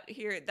 we're not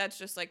here. That's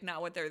just like not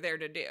what they're there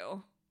to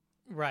do.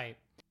 Right.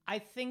 I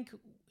think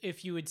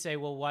if you would say,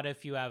 well, what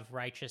if you have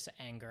righteous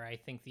anger? I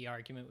think the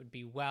argument would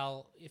be,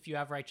 well, if you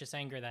have righteous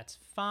anger, that's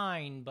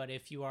fine. But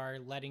if you are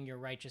letting your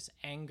righteous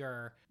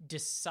anger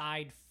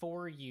decide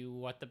for you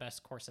what the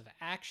best course of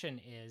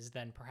action is,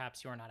 then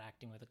perhaps you're not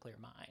acting with a clear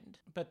mind.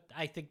 But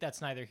I think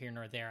that's neither here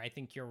nor there. I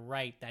think you're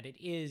right that it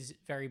is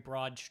very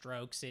broad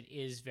strokes. It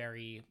is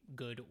very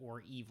good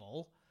or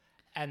evil.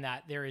 And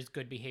that there is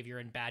good behavior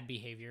and bad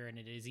behavior, and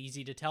it is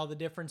easy to tell the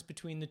difference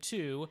between the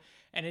two,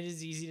 and it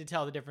is easy to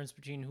tell the difference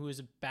between who is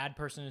a bad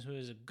person and who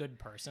is a good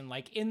person.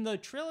 Like in the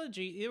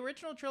trilogy, the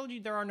original trilogy,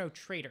 there are no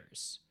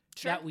traitors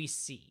that we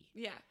see.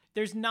 Yeah.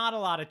 There's not a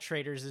lot of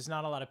traitors. There's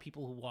not a lot of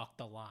people who walk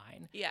the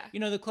line. Yeah. You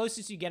know, the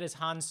closest you get is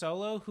Han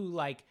Solo, who,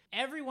 like,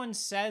 everyone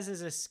says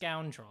is a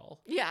scoundrel.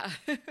 Yeah.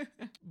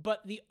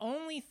 But the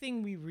only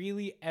thing we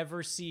really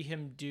ever see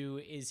him do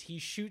is he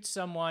shoots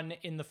someone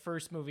in the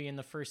first movie, in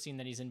the first scene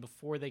that he's in,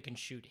 before they can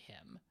shoot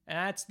him. And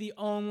that's the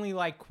only,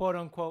 like,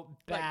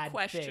 quote-unquote bad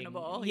like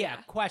questionable. thing.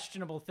 Yeah,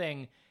 questionable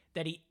thing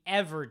that he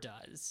ever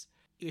does.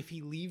 If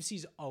he leaves,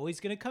 he's always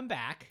going to come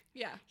back.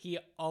 Yeah. He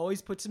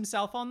always puts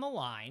himself on the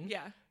line.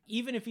 Yeah.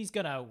 Even if he's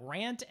going to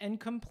rant and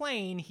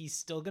complain, he's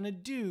still going to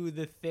do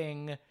the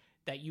thing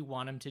that you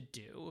want him to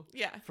do.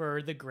 Yeah.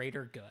 For the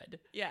greater good.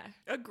 Yeah.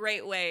 A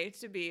great way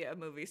to be a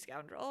movie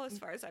scoundrel, as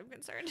far as I'm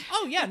concerned.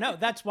 Oh, yeah. No,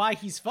 that's why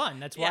he's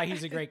fun. That's why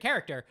he's a great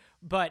character.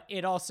 But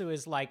it also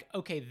is like,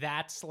 okay,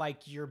 that's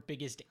like your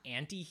biggest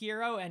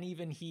anti-hero. And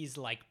even he's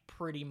like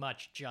pretty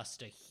much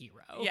just a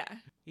hero. Yeah.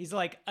 He's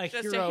like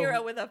just a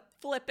hero with a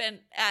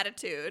flippant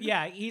attitude.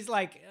 Yeah. He's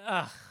like,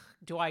 ugh.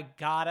 Do I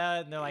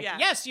gotta? And they're like,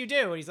 yes, you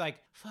do. And he's like,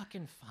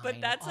 fucking fine.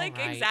 But that's like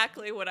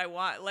exactly what I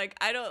want. Like,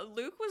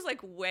 Luke was like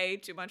way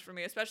too much for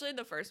me, especially in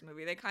the first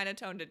movie. They kind of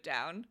toned it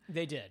down.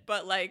 They did.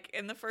 But like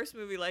in the first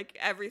movie, like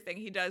everything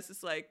he does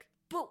is like,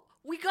 but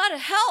we gotta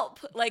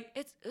help. Like,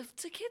 it's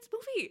a kid's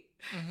movie.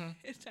 Mm-hmm.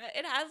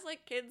 It has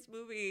like kids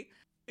movie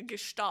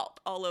gestalt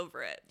all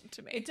over it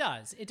to me. It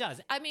does.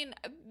 I mean,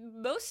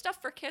 most stuff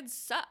for kids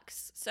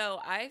sucks. So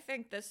I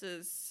think this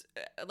is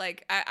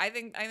like, I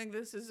think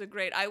this is a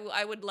great,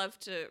 I would love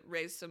to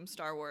raise some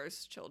Star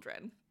Wars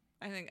children.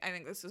 I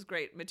think this is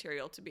great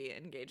material to be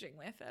engaging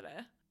with at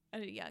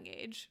a young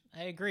age.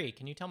 I agree.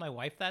 Can you tell my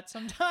wife that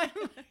sometime?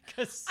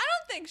 Because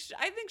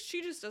I think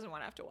she just doesn't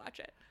want to have to watch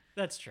it.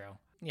 That's true.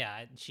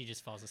 Yeah, she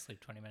just falls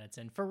asleep 20 minutes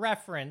in. For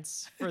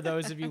reference, for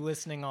those of you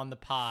listening on the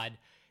pod,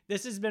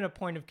 this has been a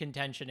point of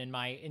contention in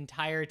my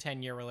entire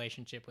 10-year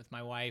relationship with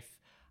my wife.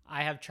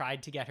 I have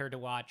tried to get her to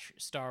watch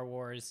Star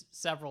Wars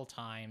several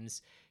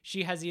times.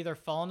 She has either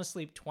fallen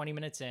asleep 20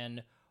 minutes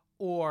in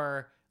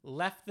or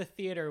left the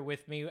theater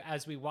with me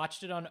as we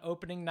watched it on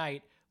opening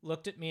night,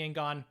 looked at me and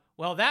gone,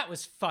 well, that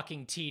was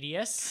fucking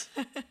tedious.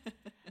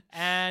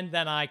 And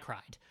then I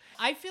cried.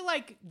 I feel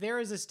like there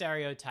is a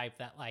stereotype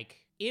that, like,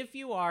 if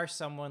you are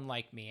someone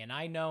like me, and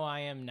I know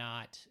I am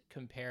not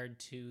compared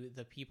to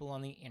the people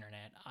on the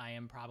internet, I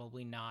am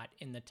probably not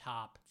in the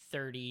top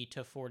 30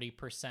 to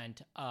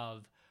 40%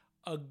 of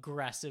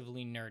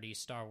aggressively nerdy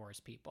Star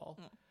Wars people.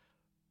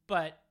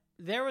 But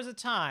there was a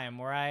time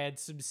where I had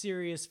some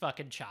serious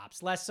fucking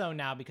chops. Less so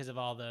now because of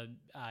all the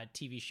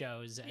TV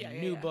shows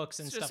and new books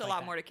and stuff like that. There's just a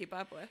lot more to keep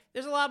up with.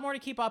 There's a lot more to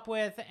keep up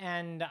with,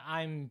 and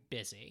I'm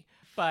busy.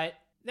 But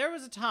there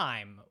was a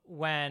time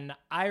when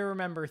I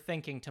remember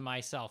thinking to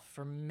myself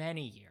for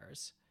many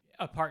years,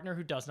 a partner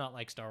who does not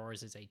like Star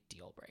Wars is a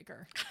deal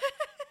breaker.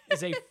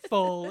 Is a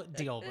full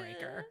deal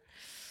breaker.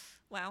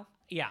 Wow.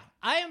 Yeah.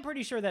 I am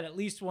pretty sure that at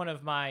least one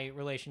of my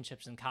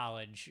relationships in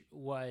college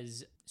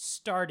was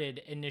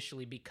started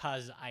initially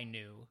because I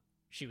knew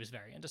she was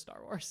very into Star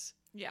Wars.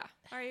 Yeah.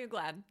 Are you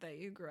glad that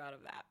you grew out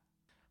of that?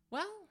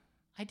 Well,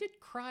 I did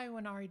cry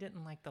when Ari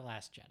didn't like The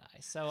Last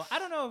Jedi. So I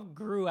don't know if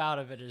grew out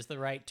of it is the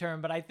right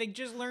term, but I think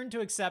just learned to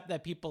accept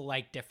that people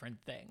like different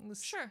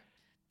things. Sure.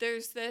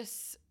 There's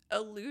this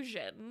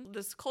illusion,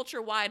 this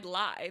culture-wide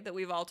lie that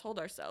we've all told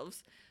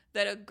ourselves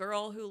that a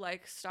girl who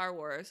likes Star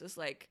Wars is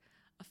like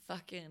a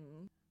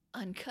fucking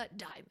uncut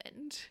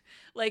diamond.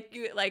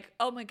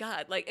 Oh my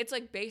God, like it's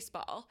like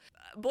baseball.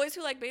 Boys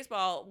who like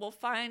baseball will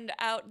find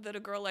out that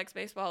a girl likes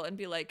baseball and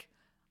be like,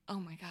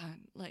 oh my God,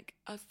 like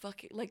a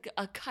fucking, like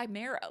a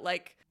chimera.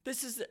 Like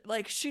this is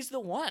like, she's the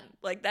one.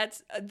 Like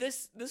that's,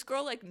 this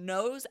girl like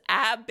knows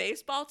a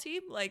baseball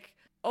team. Like,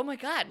 oh my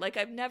God, like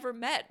I've never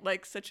met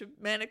like such a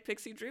manic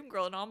pixie dream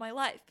girl in all my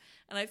life.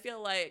 And I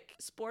feel like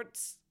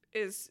sports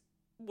is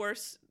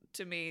worse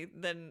to me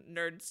than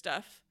nerd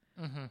stuff.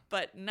 Mm-hmm.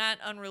 But not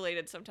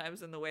unrelated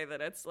sometimes in the way that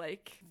it's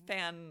like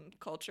fan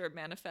culture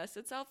manifests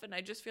itself. And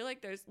I just feel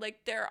like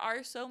there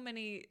are so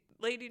many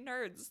lady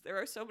nerds. There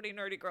are so many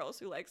nerdy girls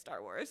who like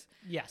Star Wars.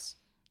 Yes.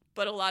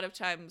 But a lot of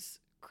times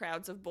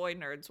crowds of boy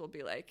nerds will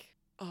be like,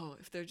 oh,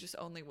 if there just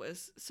only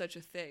was such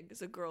a thing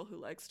as a girl who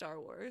likes Star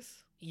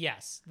Wars.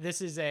 Yes.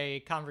 This is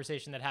a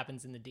conversation that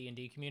happens in the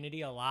D&D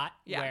community a lot,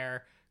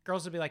 where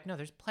girls will be like, no,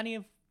 there's plenty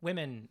of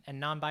women and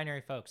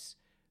non-binary folks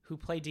who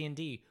play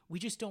D&D. We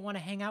just don't want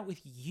to hang out with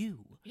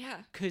you. Yeah.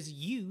 Because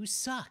you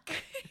suck.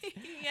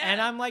 Yeah.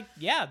 And I'm like,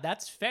 yeah,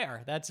 that's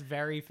fair. That's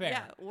very fair.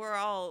 Yeah, we're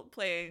all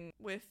playing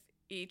with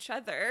each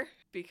other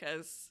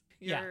because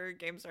your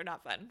games are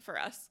not fun for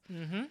us.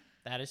 Mm-hmm.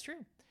 That is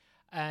true.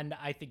 And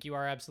I think you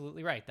are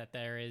absolutely right that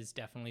there is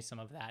definitely some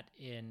of that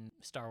in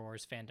Star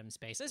Wars fandom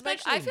space.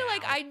 Especially I feel now.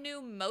 like I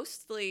knew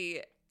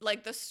mostly,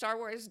 like the Star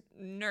Wars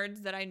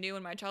nerds that I knew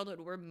in my childhood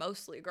were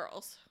mostly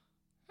girls.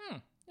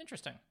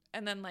 Interesting.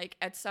 And then like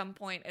at some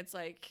point it's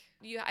like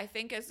I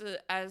think as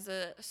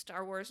a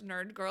Star Wars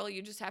nerd girl,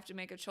 you just have to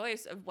make a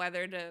choice of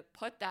whether to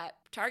put that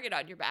target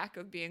on your back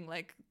of being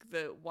like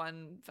the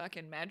one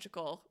fucking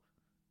magical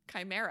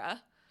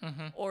chimera,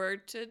 or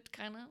to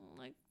kind of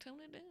like tone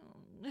it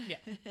down.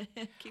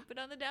 Yeah. Keep it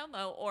on the down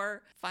low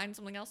or find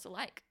something else to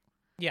like.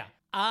 Yeah.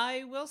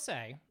 I will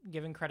say,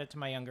 giving credit to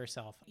my younger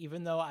self,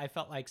 even though I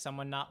felt like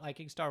someone not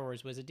liking Star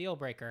Wars was a deal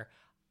breaker,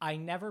 I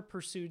never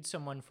pursued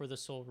someone for the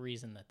sole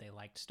reason that they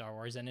liked Star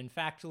Wars. And in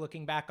fact,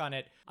 looking back on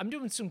it, I'm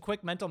doing some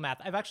quick mental math.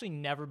 I've actually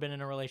never been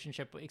in a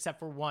relationship except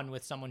for one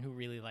with someone who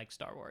really liked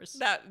Star Wars.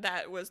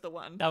 That was the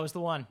one. That was the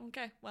one.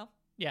 Okay, well.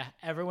 Yeah,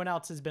 everyone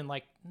else has been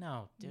like,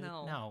 no, dude,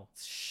 no.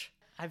 Shh.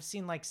 I've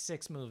seen like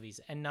 6 movies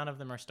and none of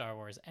them are Star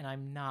Wars and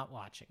I'm not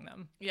watching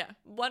them. Yeah.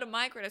 One of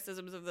my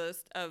criticisms of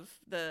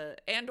the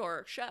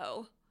Andor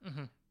show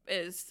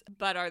is,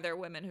 but are there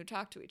women who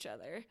talk to each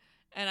other?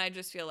 And I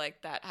just feel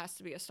like that has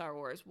to be a Star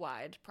Wars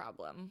wide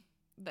problem,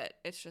 that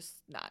it's just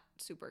not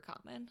super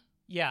common.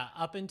 Yeah,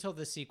 up until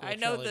the sequel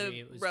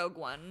trilogy, it was Rogue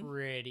One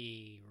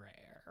pretty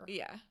rare.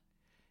 Yeah.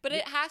 But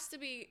it has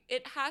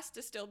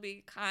to still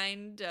be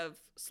kind of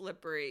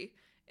slippery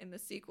in the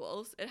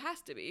sequels. It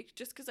has to be,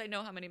 just because I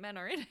know how many men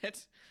are in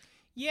it.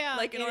 Yeah,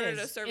 like in order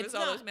to service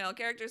all those male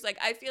characters. Like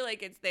I feel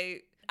like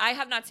I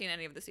have not seen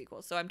any of the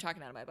sequels, so I'm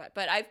talking out of my butt.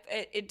 But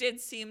it did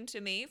seem to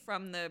me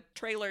from the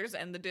trailers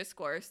and the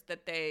discourse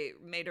that they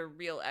made a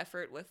real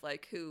effort with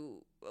like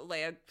who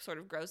Leia sort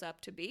of grows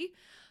up to be.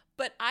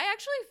 But I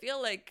actually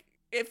feel like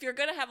if you're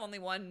gonna have only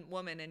one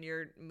woman in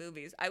your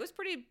movies, I was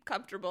pretty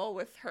comfortable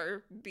with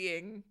her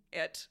being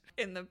it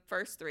in the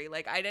first 3.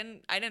 Like I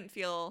didn't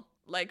feel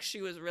like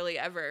she was really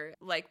ever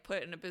like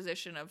put in a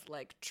position of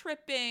like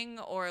tripping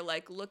or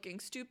like looking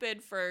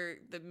stupid for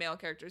the male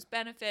character's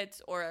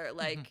benefits, or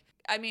like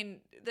I mean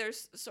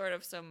there's sort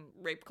of some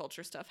rape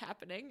culture stuff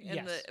happening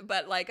in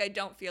but like I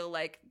don't feel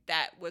like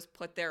that was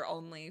put there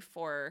only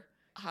for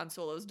Han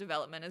Solo's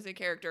development as a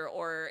character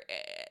or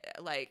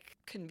like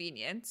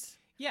convenience.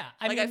 Yeah,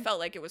 I felt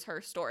like it was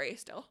her story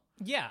still.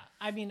 Yeah,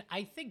 I mean,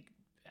 I think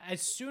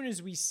as soon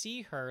as we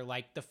see her,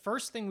 like the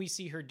first thing we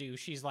see her do,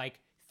 she's like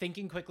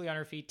thinking quickly on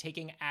her feet,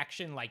 taking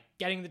action, like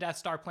getting the Death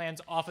Star plans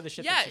off of the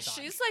ship. Yeah,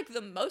 she's like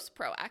the most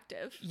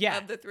proactive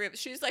of the 3 of us.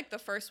 She's like the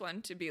first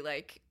one to be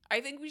like,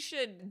 I think we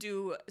should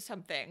do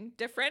something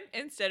different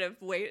instead of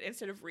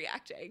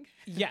reacting.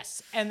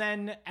 Yes. And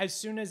then as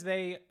soon as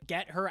they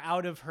get her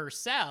out of her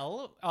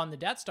cell on the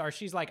Death Star,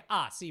 she's like,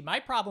 see, my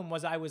problem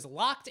was I was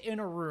locked in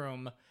a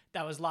room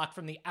that was locked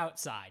from the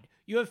outside.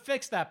 You have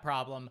fixed that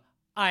problem.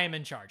 I am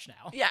in charge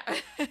now.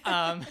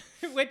 Yeah.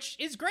 Which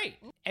is great.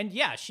 And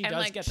yeah, she's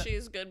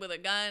good with a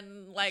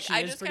gun. Like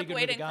I just kept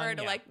waiting for her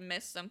to like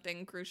miss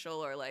something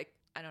crucial or like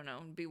I don't know,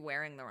 be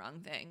wearing the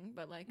wrong thing,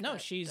 but like no,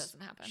 that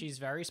doesn't happen. She's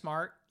very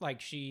smart.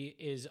 Like she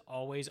is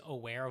always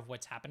aware of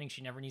what's happening.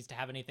 She never needs to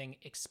have anything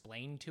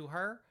explained to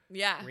her.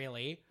 Yeah.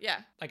 Really. Yeah.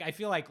 Like I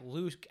feel like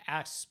Luke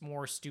asks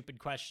more stupid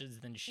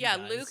questions than she does.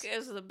 does. Luke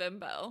is the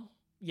bimbo.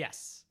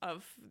 Yes.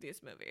 Of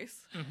these movies.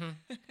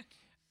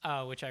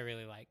 Which I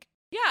really like.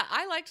 Yeah,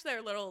 I liked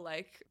their little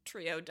like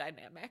trio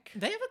dynamic.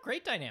 They have a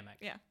great dynamic.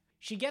 Yeah.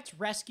 She gets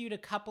rescued a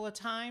couple of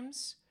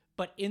times.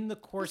 But in the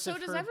course of her...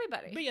 so does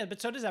everybody.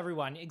 But so does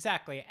everyone,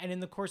 exactly. And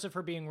in the course of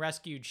her being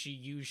rescued, she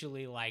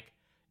usually, like,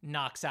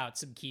 knocks out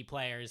some key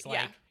players.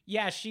 Like,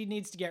 yeah, she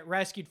needs to get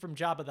rescued from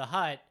Jabba the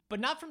Hutt, but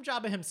not from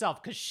Jabba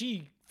himself, because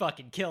she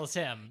fucking kills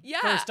him. Yeah.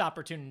 First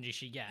opportunity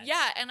she gets.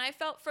 Yeah, and I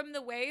felt from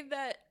the way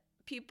that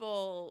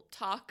people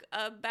talk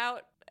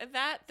about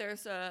that,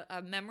 there's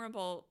a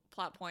memorable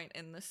plot point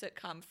in the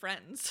sitcom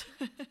Friends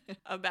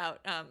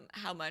about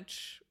how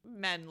much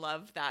men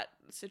love that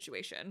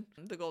situation,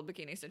 the gold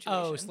bikini situation.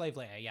 Oh, Slave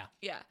Leia, yeah.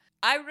 Yeah.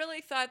 I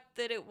really thought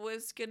that it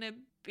was going to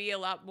be a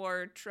lot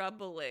more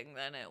troubling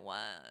than it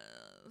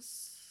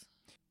was.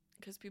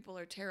 Because people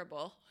are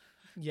terrible.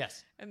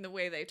 Yes. And the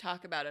way they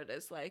talk about it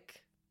is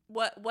like,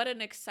 what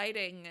an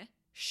exciting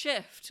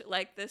shift.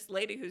 Like this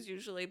lady who's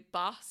usually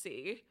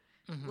bossy,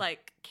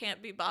 like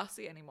can't be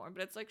bossy anymore.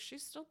 But it's like,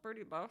 she's still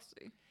pretty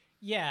bossy.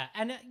 Yeah,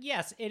 and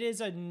yes, it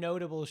is a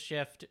notable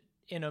shift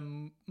in a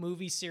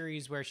movie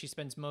series where she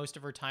spends most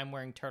of her time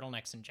wearing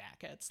turtlenecks and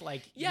jackets.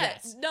 Like,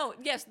 yes.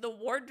 Yes, the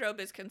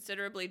wardrobe is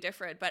considerably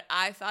different, but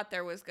I thought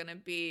there was going to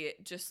be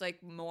just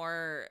like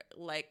more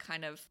like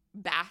kind of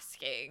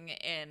basking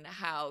in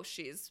how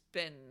she's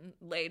been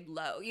laid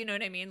low. You know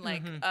what I mean?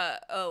 Like,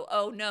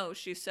 oh no,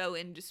 she's so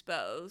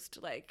indisposed.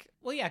 Like,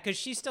 well, yeah, because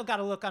she's still got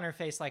a look on her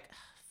face like,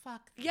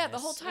 fuck this. Yeah, the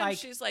whole time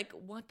she's like,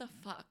 what the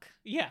fuck?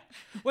 Yeah.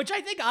 Which I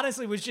think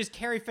honestly was just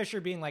Carrie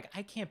Fisher being like,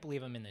 I can't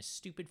believe I'm in this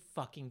stupid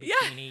fucking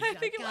bikini. Yeah, I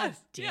think it was.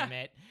 Damn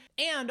it.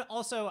 And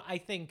also I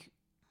think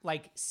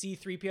like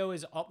C-3PO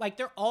is all, like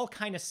they're all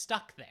kind of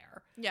stuck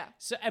there. Yeah.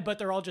 So, but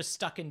they're all just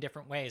stuck in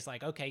different ways.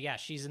 Like, okay, yeah,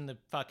 she's in the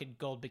fucking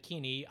gold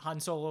bikini. Han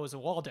Solo is a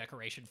wall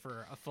decoration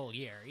for a full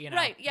year, you know?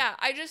 Right, yeah.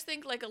 I just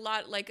think like a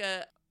lot, like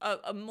a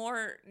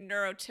more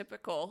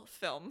neurotypical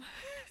film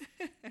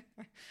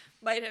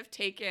might have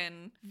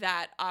taken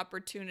that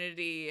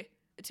opportunity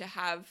to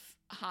have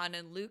Han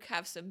and Luke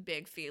have some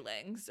big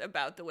feelings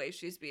about the way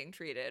she's being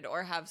treated,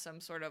 or have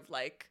some sort of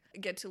like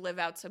get to live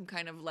out some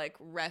kind of like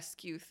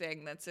rescue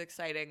thing that's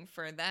exciting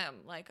for them.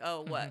 Like,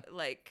 oh, what,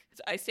 like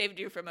I saved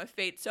you from a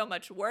fate so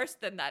much worse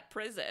than that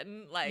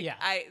prison. Like, yeah.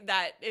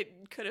 that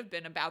it could have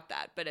been about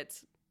that, but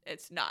it's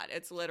not.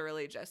 It's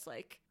literally just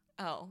like,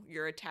 oh,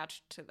 you're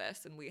attached to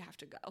this and we have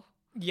to go.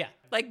 Yeah.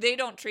 Like, they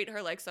don't treat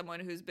her like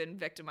someone who's been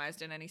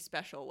victimized in any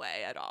special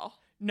way at all.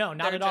 No,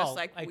 not at all.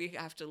 They're just like, we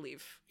have to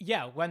leave.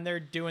 Yeah, when they're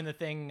doing the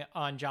thing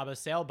on Jabba's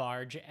sail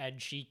barge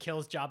and she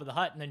kills Jabba the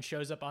Hutt and then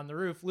shows up on the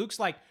roof, Luke's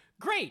like,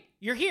 great,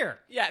 you're here.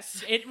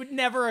 Yes. It would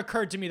never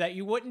occurred to me that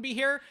you wouldn't be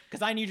here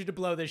because I need you to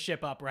blow this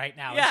ship up right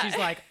now. Yeah. And she's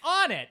like,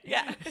 on it.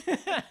 Yeah.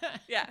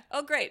 Yeah.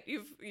 Oh, great.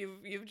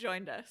 You've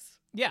joined us.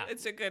 Yeah.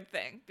 It's a good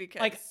thing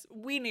because like,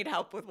 we need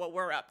help with what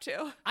we're up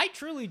to. I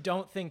truly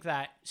don't think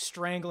that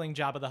strangling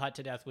Jabba the Hutt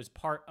to death was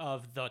part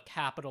of the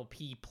capital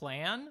P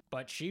plan,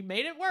 but she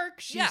made it work.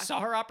 She saw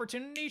her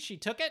opportunity, she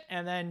took it,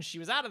 and then she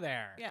was out of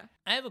there. Yeah.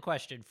 I have a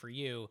question for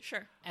you.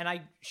 Sure. And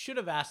I should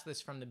have asked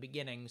this from the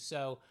beginning.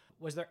 So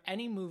was there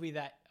any movie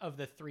that of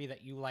the three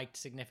that you liked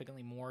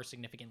significantly more,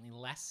 significantly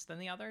less than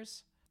the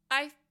others?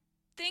 I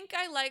think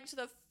I liked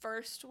the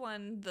first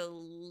one the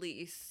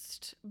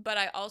least, but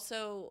I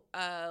also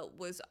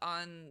was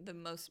on the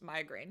most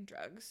migraine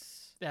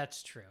drugs.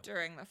 That's true.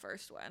 During the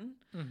first one.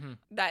 Mm-hmm.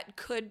 That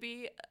could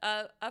be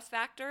a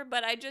factor,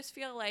 but I just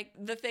feel like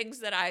the things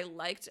that I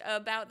liked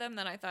about them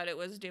that I thought it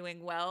was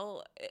doing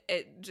well,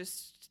 it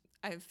just,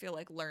 I feel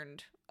like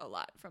learned a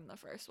lot from the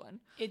first one.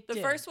 The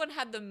first one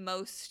had the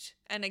most,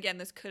 and again,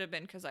 this could have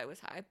been because I was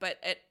high, but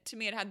to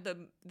me it had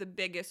the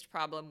biggest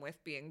problem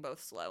with being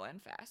both slow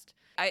and fast.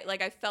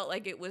 I felt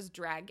like it was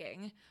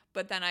dragging,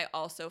 but then I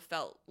also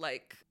felt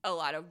like a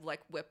lot of like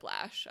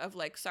whiplash of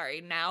like,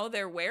 sorry, now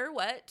they're where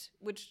what?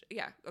 Which,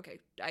 yeah, okay,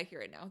 I hear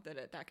it now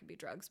that could be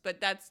drugs,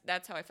 but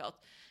that's how I felt.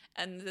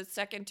 And the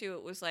second two,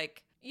 it was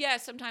like, yeah,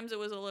 sometimes it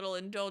was a little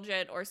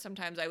indulgent, or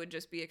sometimes I would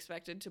just be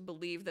expected to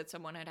believe that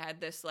someone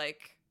had this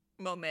like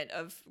moment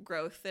of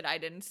growth that I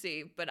didn't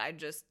see, but I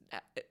just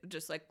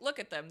like, look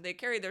at them, they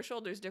carry their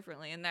shoulders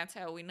differently, and that's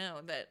how we know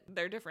that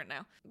they're different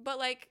now. But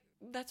like,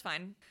 that's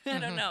fine. I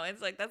don't know.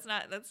 It's like, that's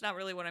not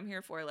really what I'm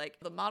here for. Like,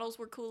 the models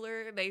were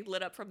cooler. They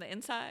lit up from the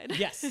inside.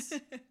 Yes.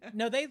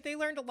 No, they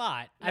learned a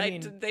lot. I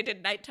mean, they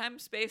did nighttime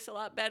space a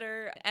lot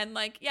better. And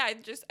like, yeah,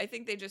 I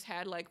think they just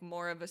had like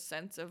more of a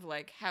sense of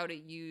like how to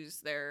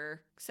use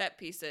their set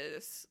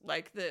pieces.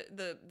 Like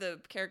the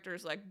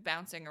characters like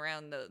bouncing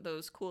around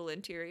those cool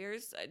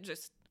interiors.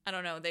 I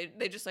don't know.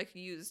 They just like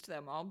used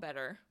them all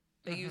better.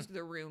 They used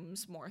the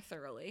rooms more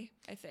thoroughly,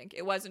 I think.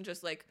 It wasn't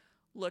just like,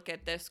 look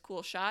at this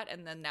cool shot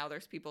and then now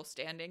there's people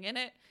standing in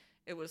it.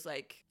 it was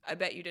like, I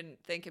bet you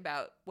didn't think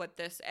about what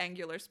this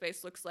angular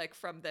space looks like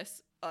from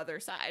this other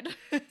side.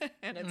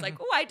 And it's like,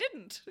 oh, I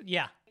didn't.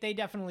 Yeah, they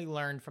definitely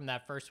learned from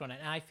that first one.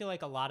 And I feel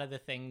like a lot of the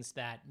things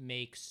that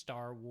make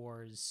Star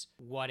Wars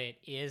what it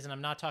is, and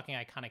I'm not talking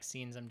iconic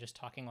scenes, I'm just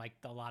talking like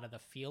a lot of the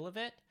feel of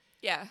it.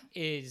 Yeah.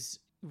 Is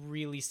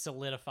really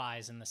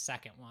solidifies in the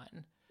second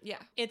one. Yeah.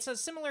 It's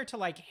similar to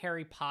like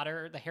Harry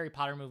Potter, the Harry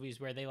Potter movies,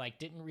 where they like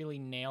didn't really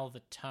nail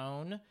the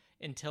tone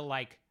until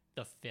like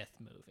the fifth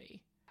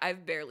movie.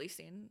 I've barely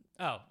seen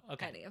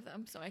okay. any of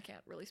them, so I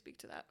can't really speak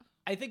to that.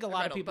 I think a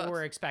lot of people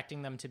were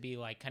expecting them to be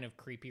like kind of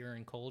creepier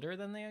and colder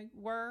than they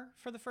were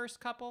for the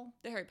first couple.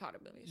 The Harry Potter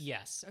movies.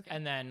 Yes. Okay.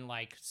 And then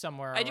like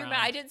somewhere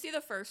I did see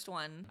the first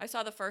one. I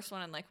saw the first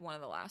one and like one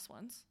of the last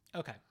ones.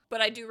 Okay. But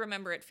I do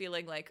remember it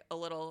feeling like a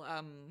little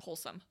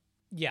wholesome.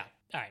 Yeah.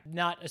 All right.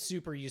 Not a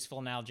super useful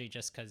analogy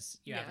just because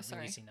you haven't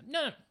really seen them.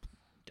 No.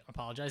 Don't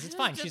apologize. It's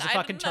fine. She's a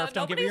fucking turf.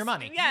 Don't give her your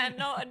money. Yeah.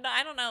 No,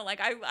 I don't know.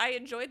 Like I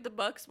enjoyed the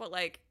books, but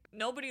like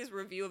nobody's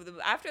review of them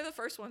after the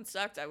first one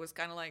sucked. I was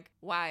kind of like,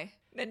 why?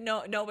 And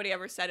nobody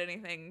ever said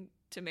anything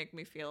to make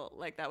me feel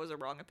like that was a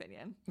wrong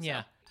opinion. So.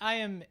 Yeah. I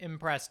am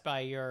impressed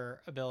by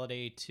your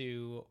ability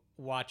to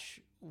watch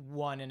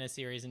one in a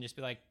series and just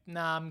be like,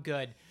 nah, I'm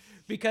good.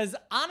 Because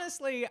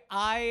honestly,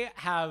 I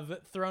have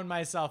thrown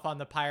myself on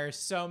the pyre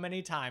so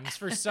many times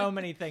for so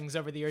many things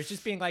over the years,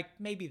 just being like,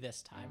 maybe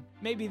this time.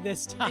 Maybe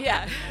this time.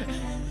 Yeah.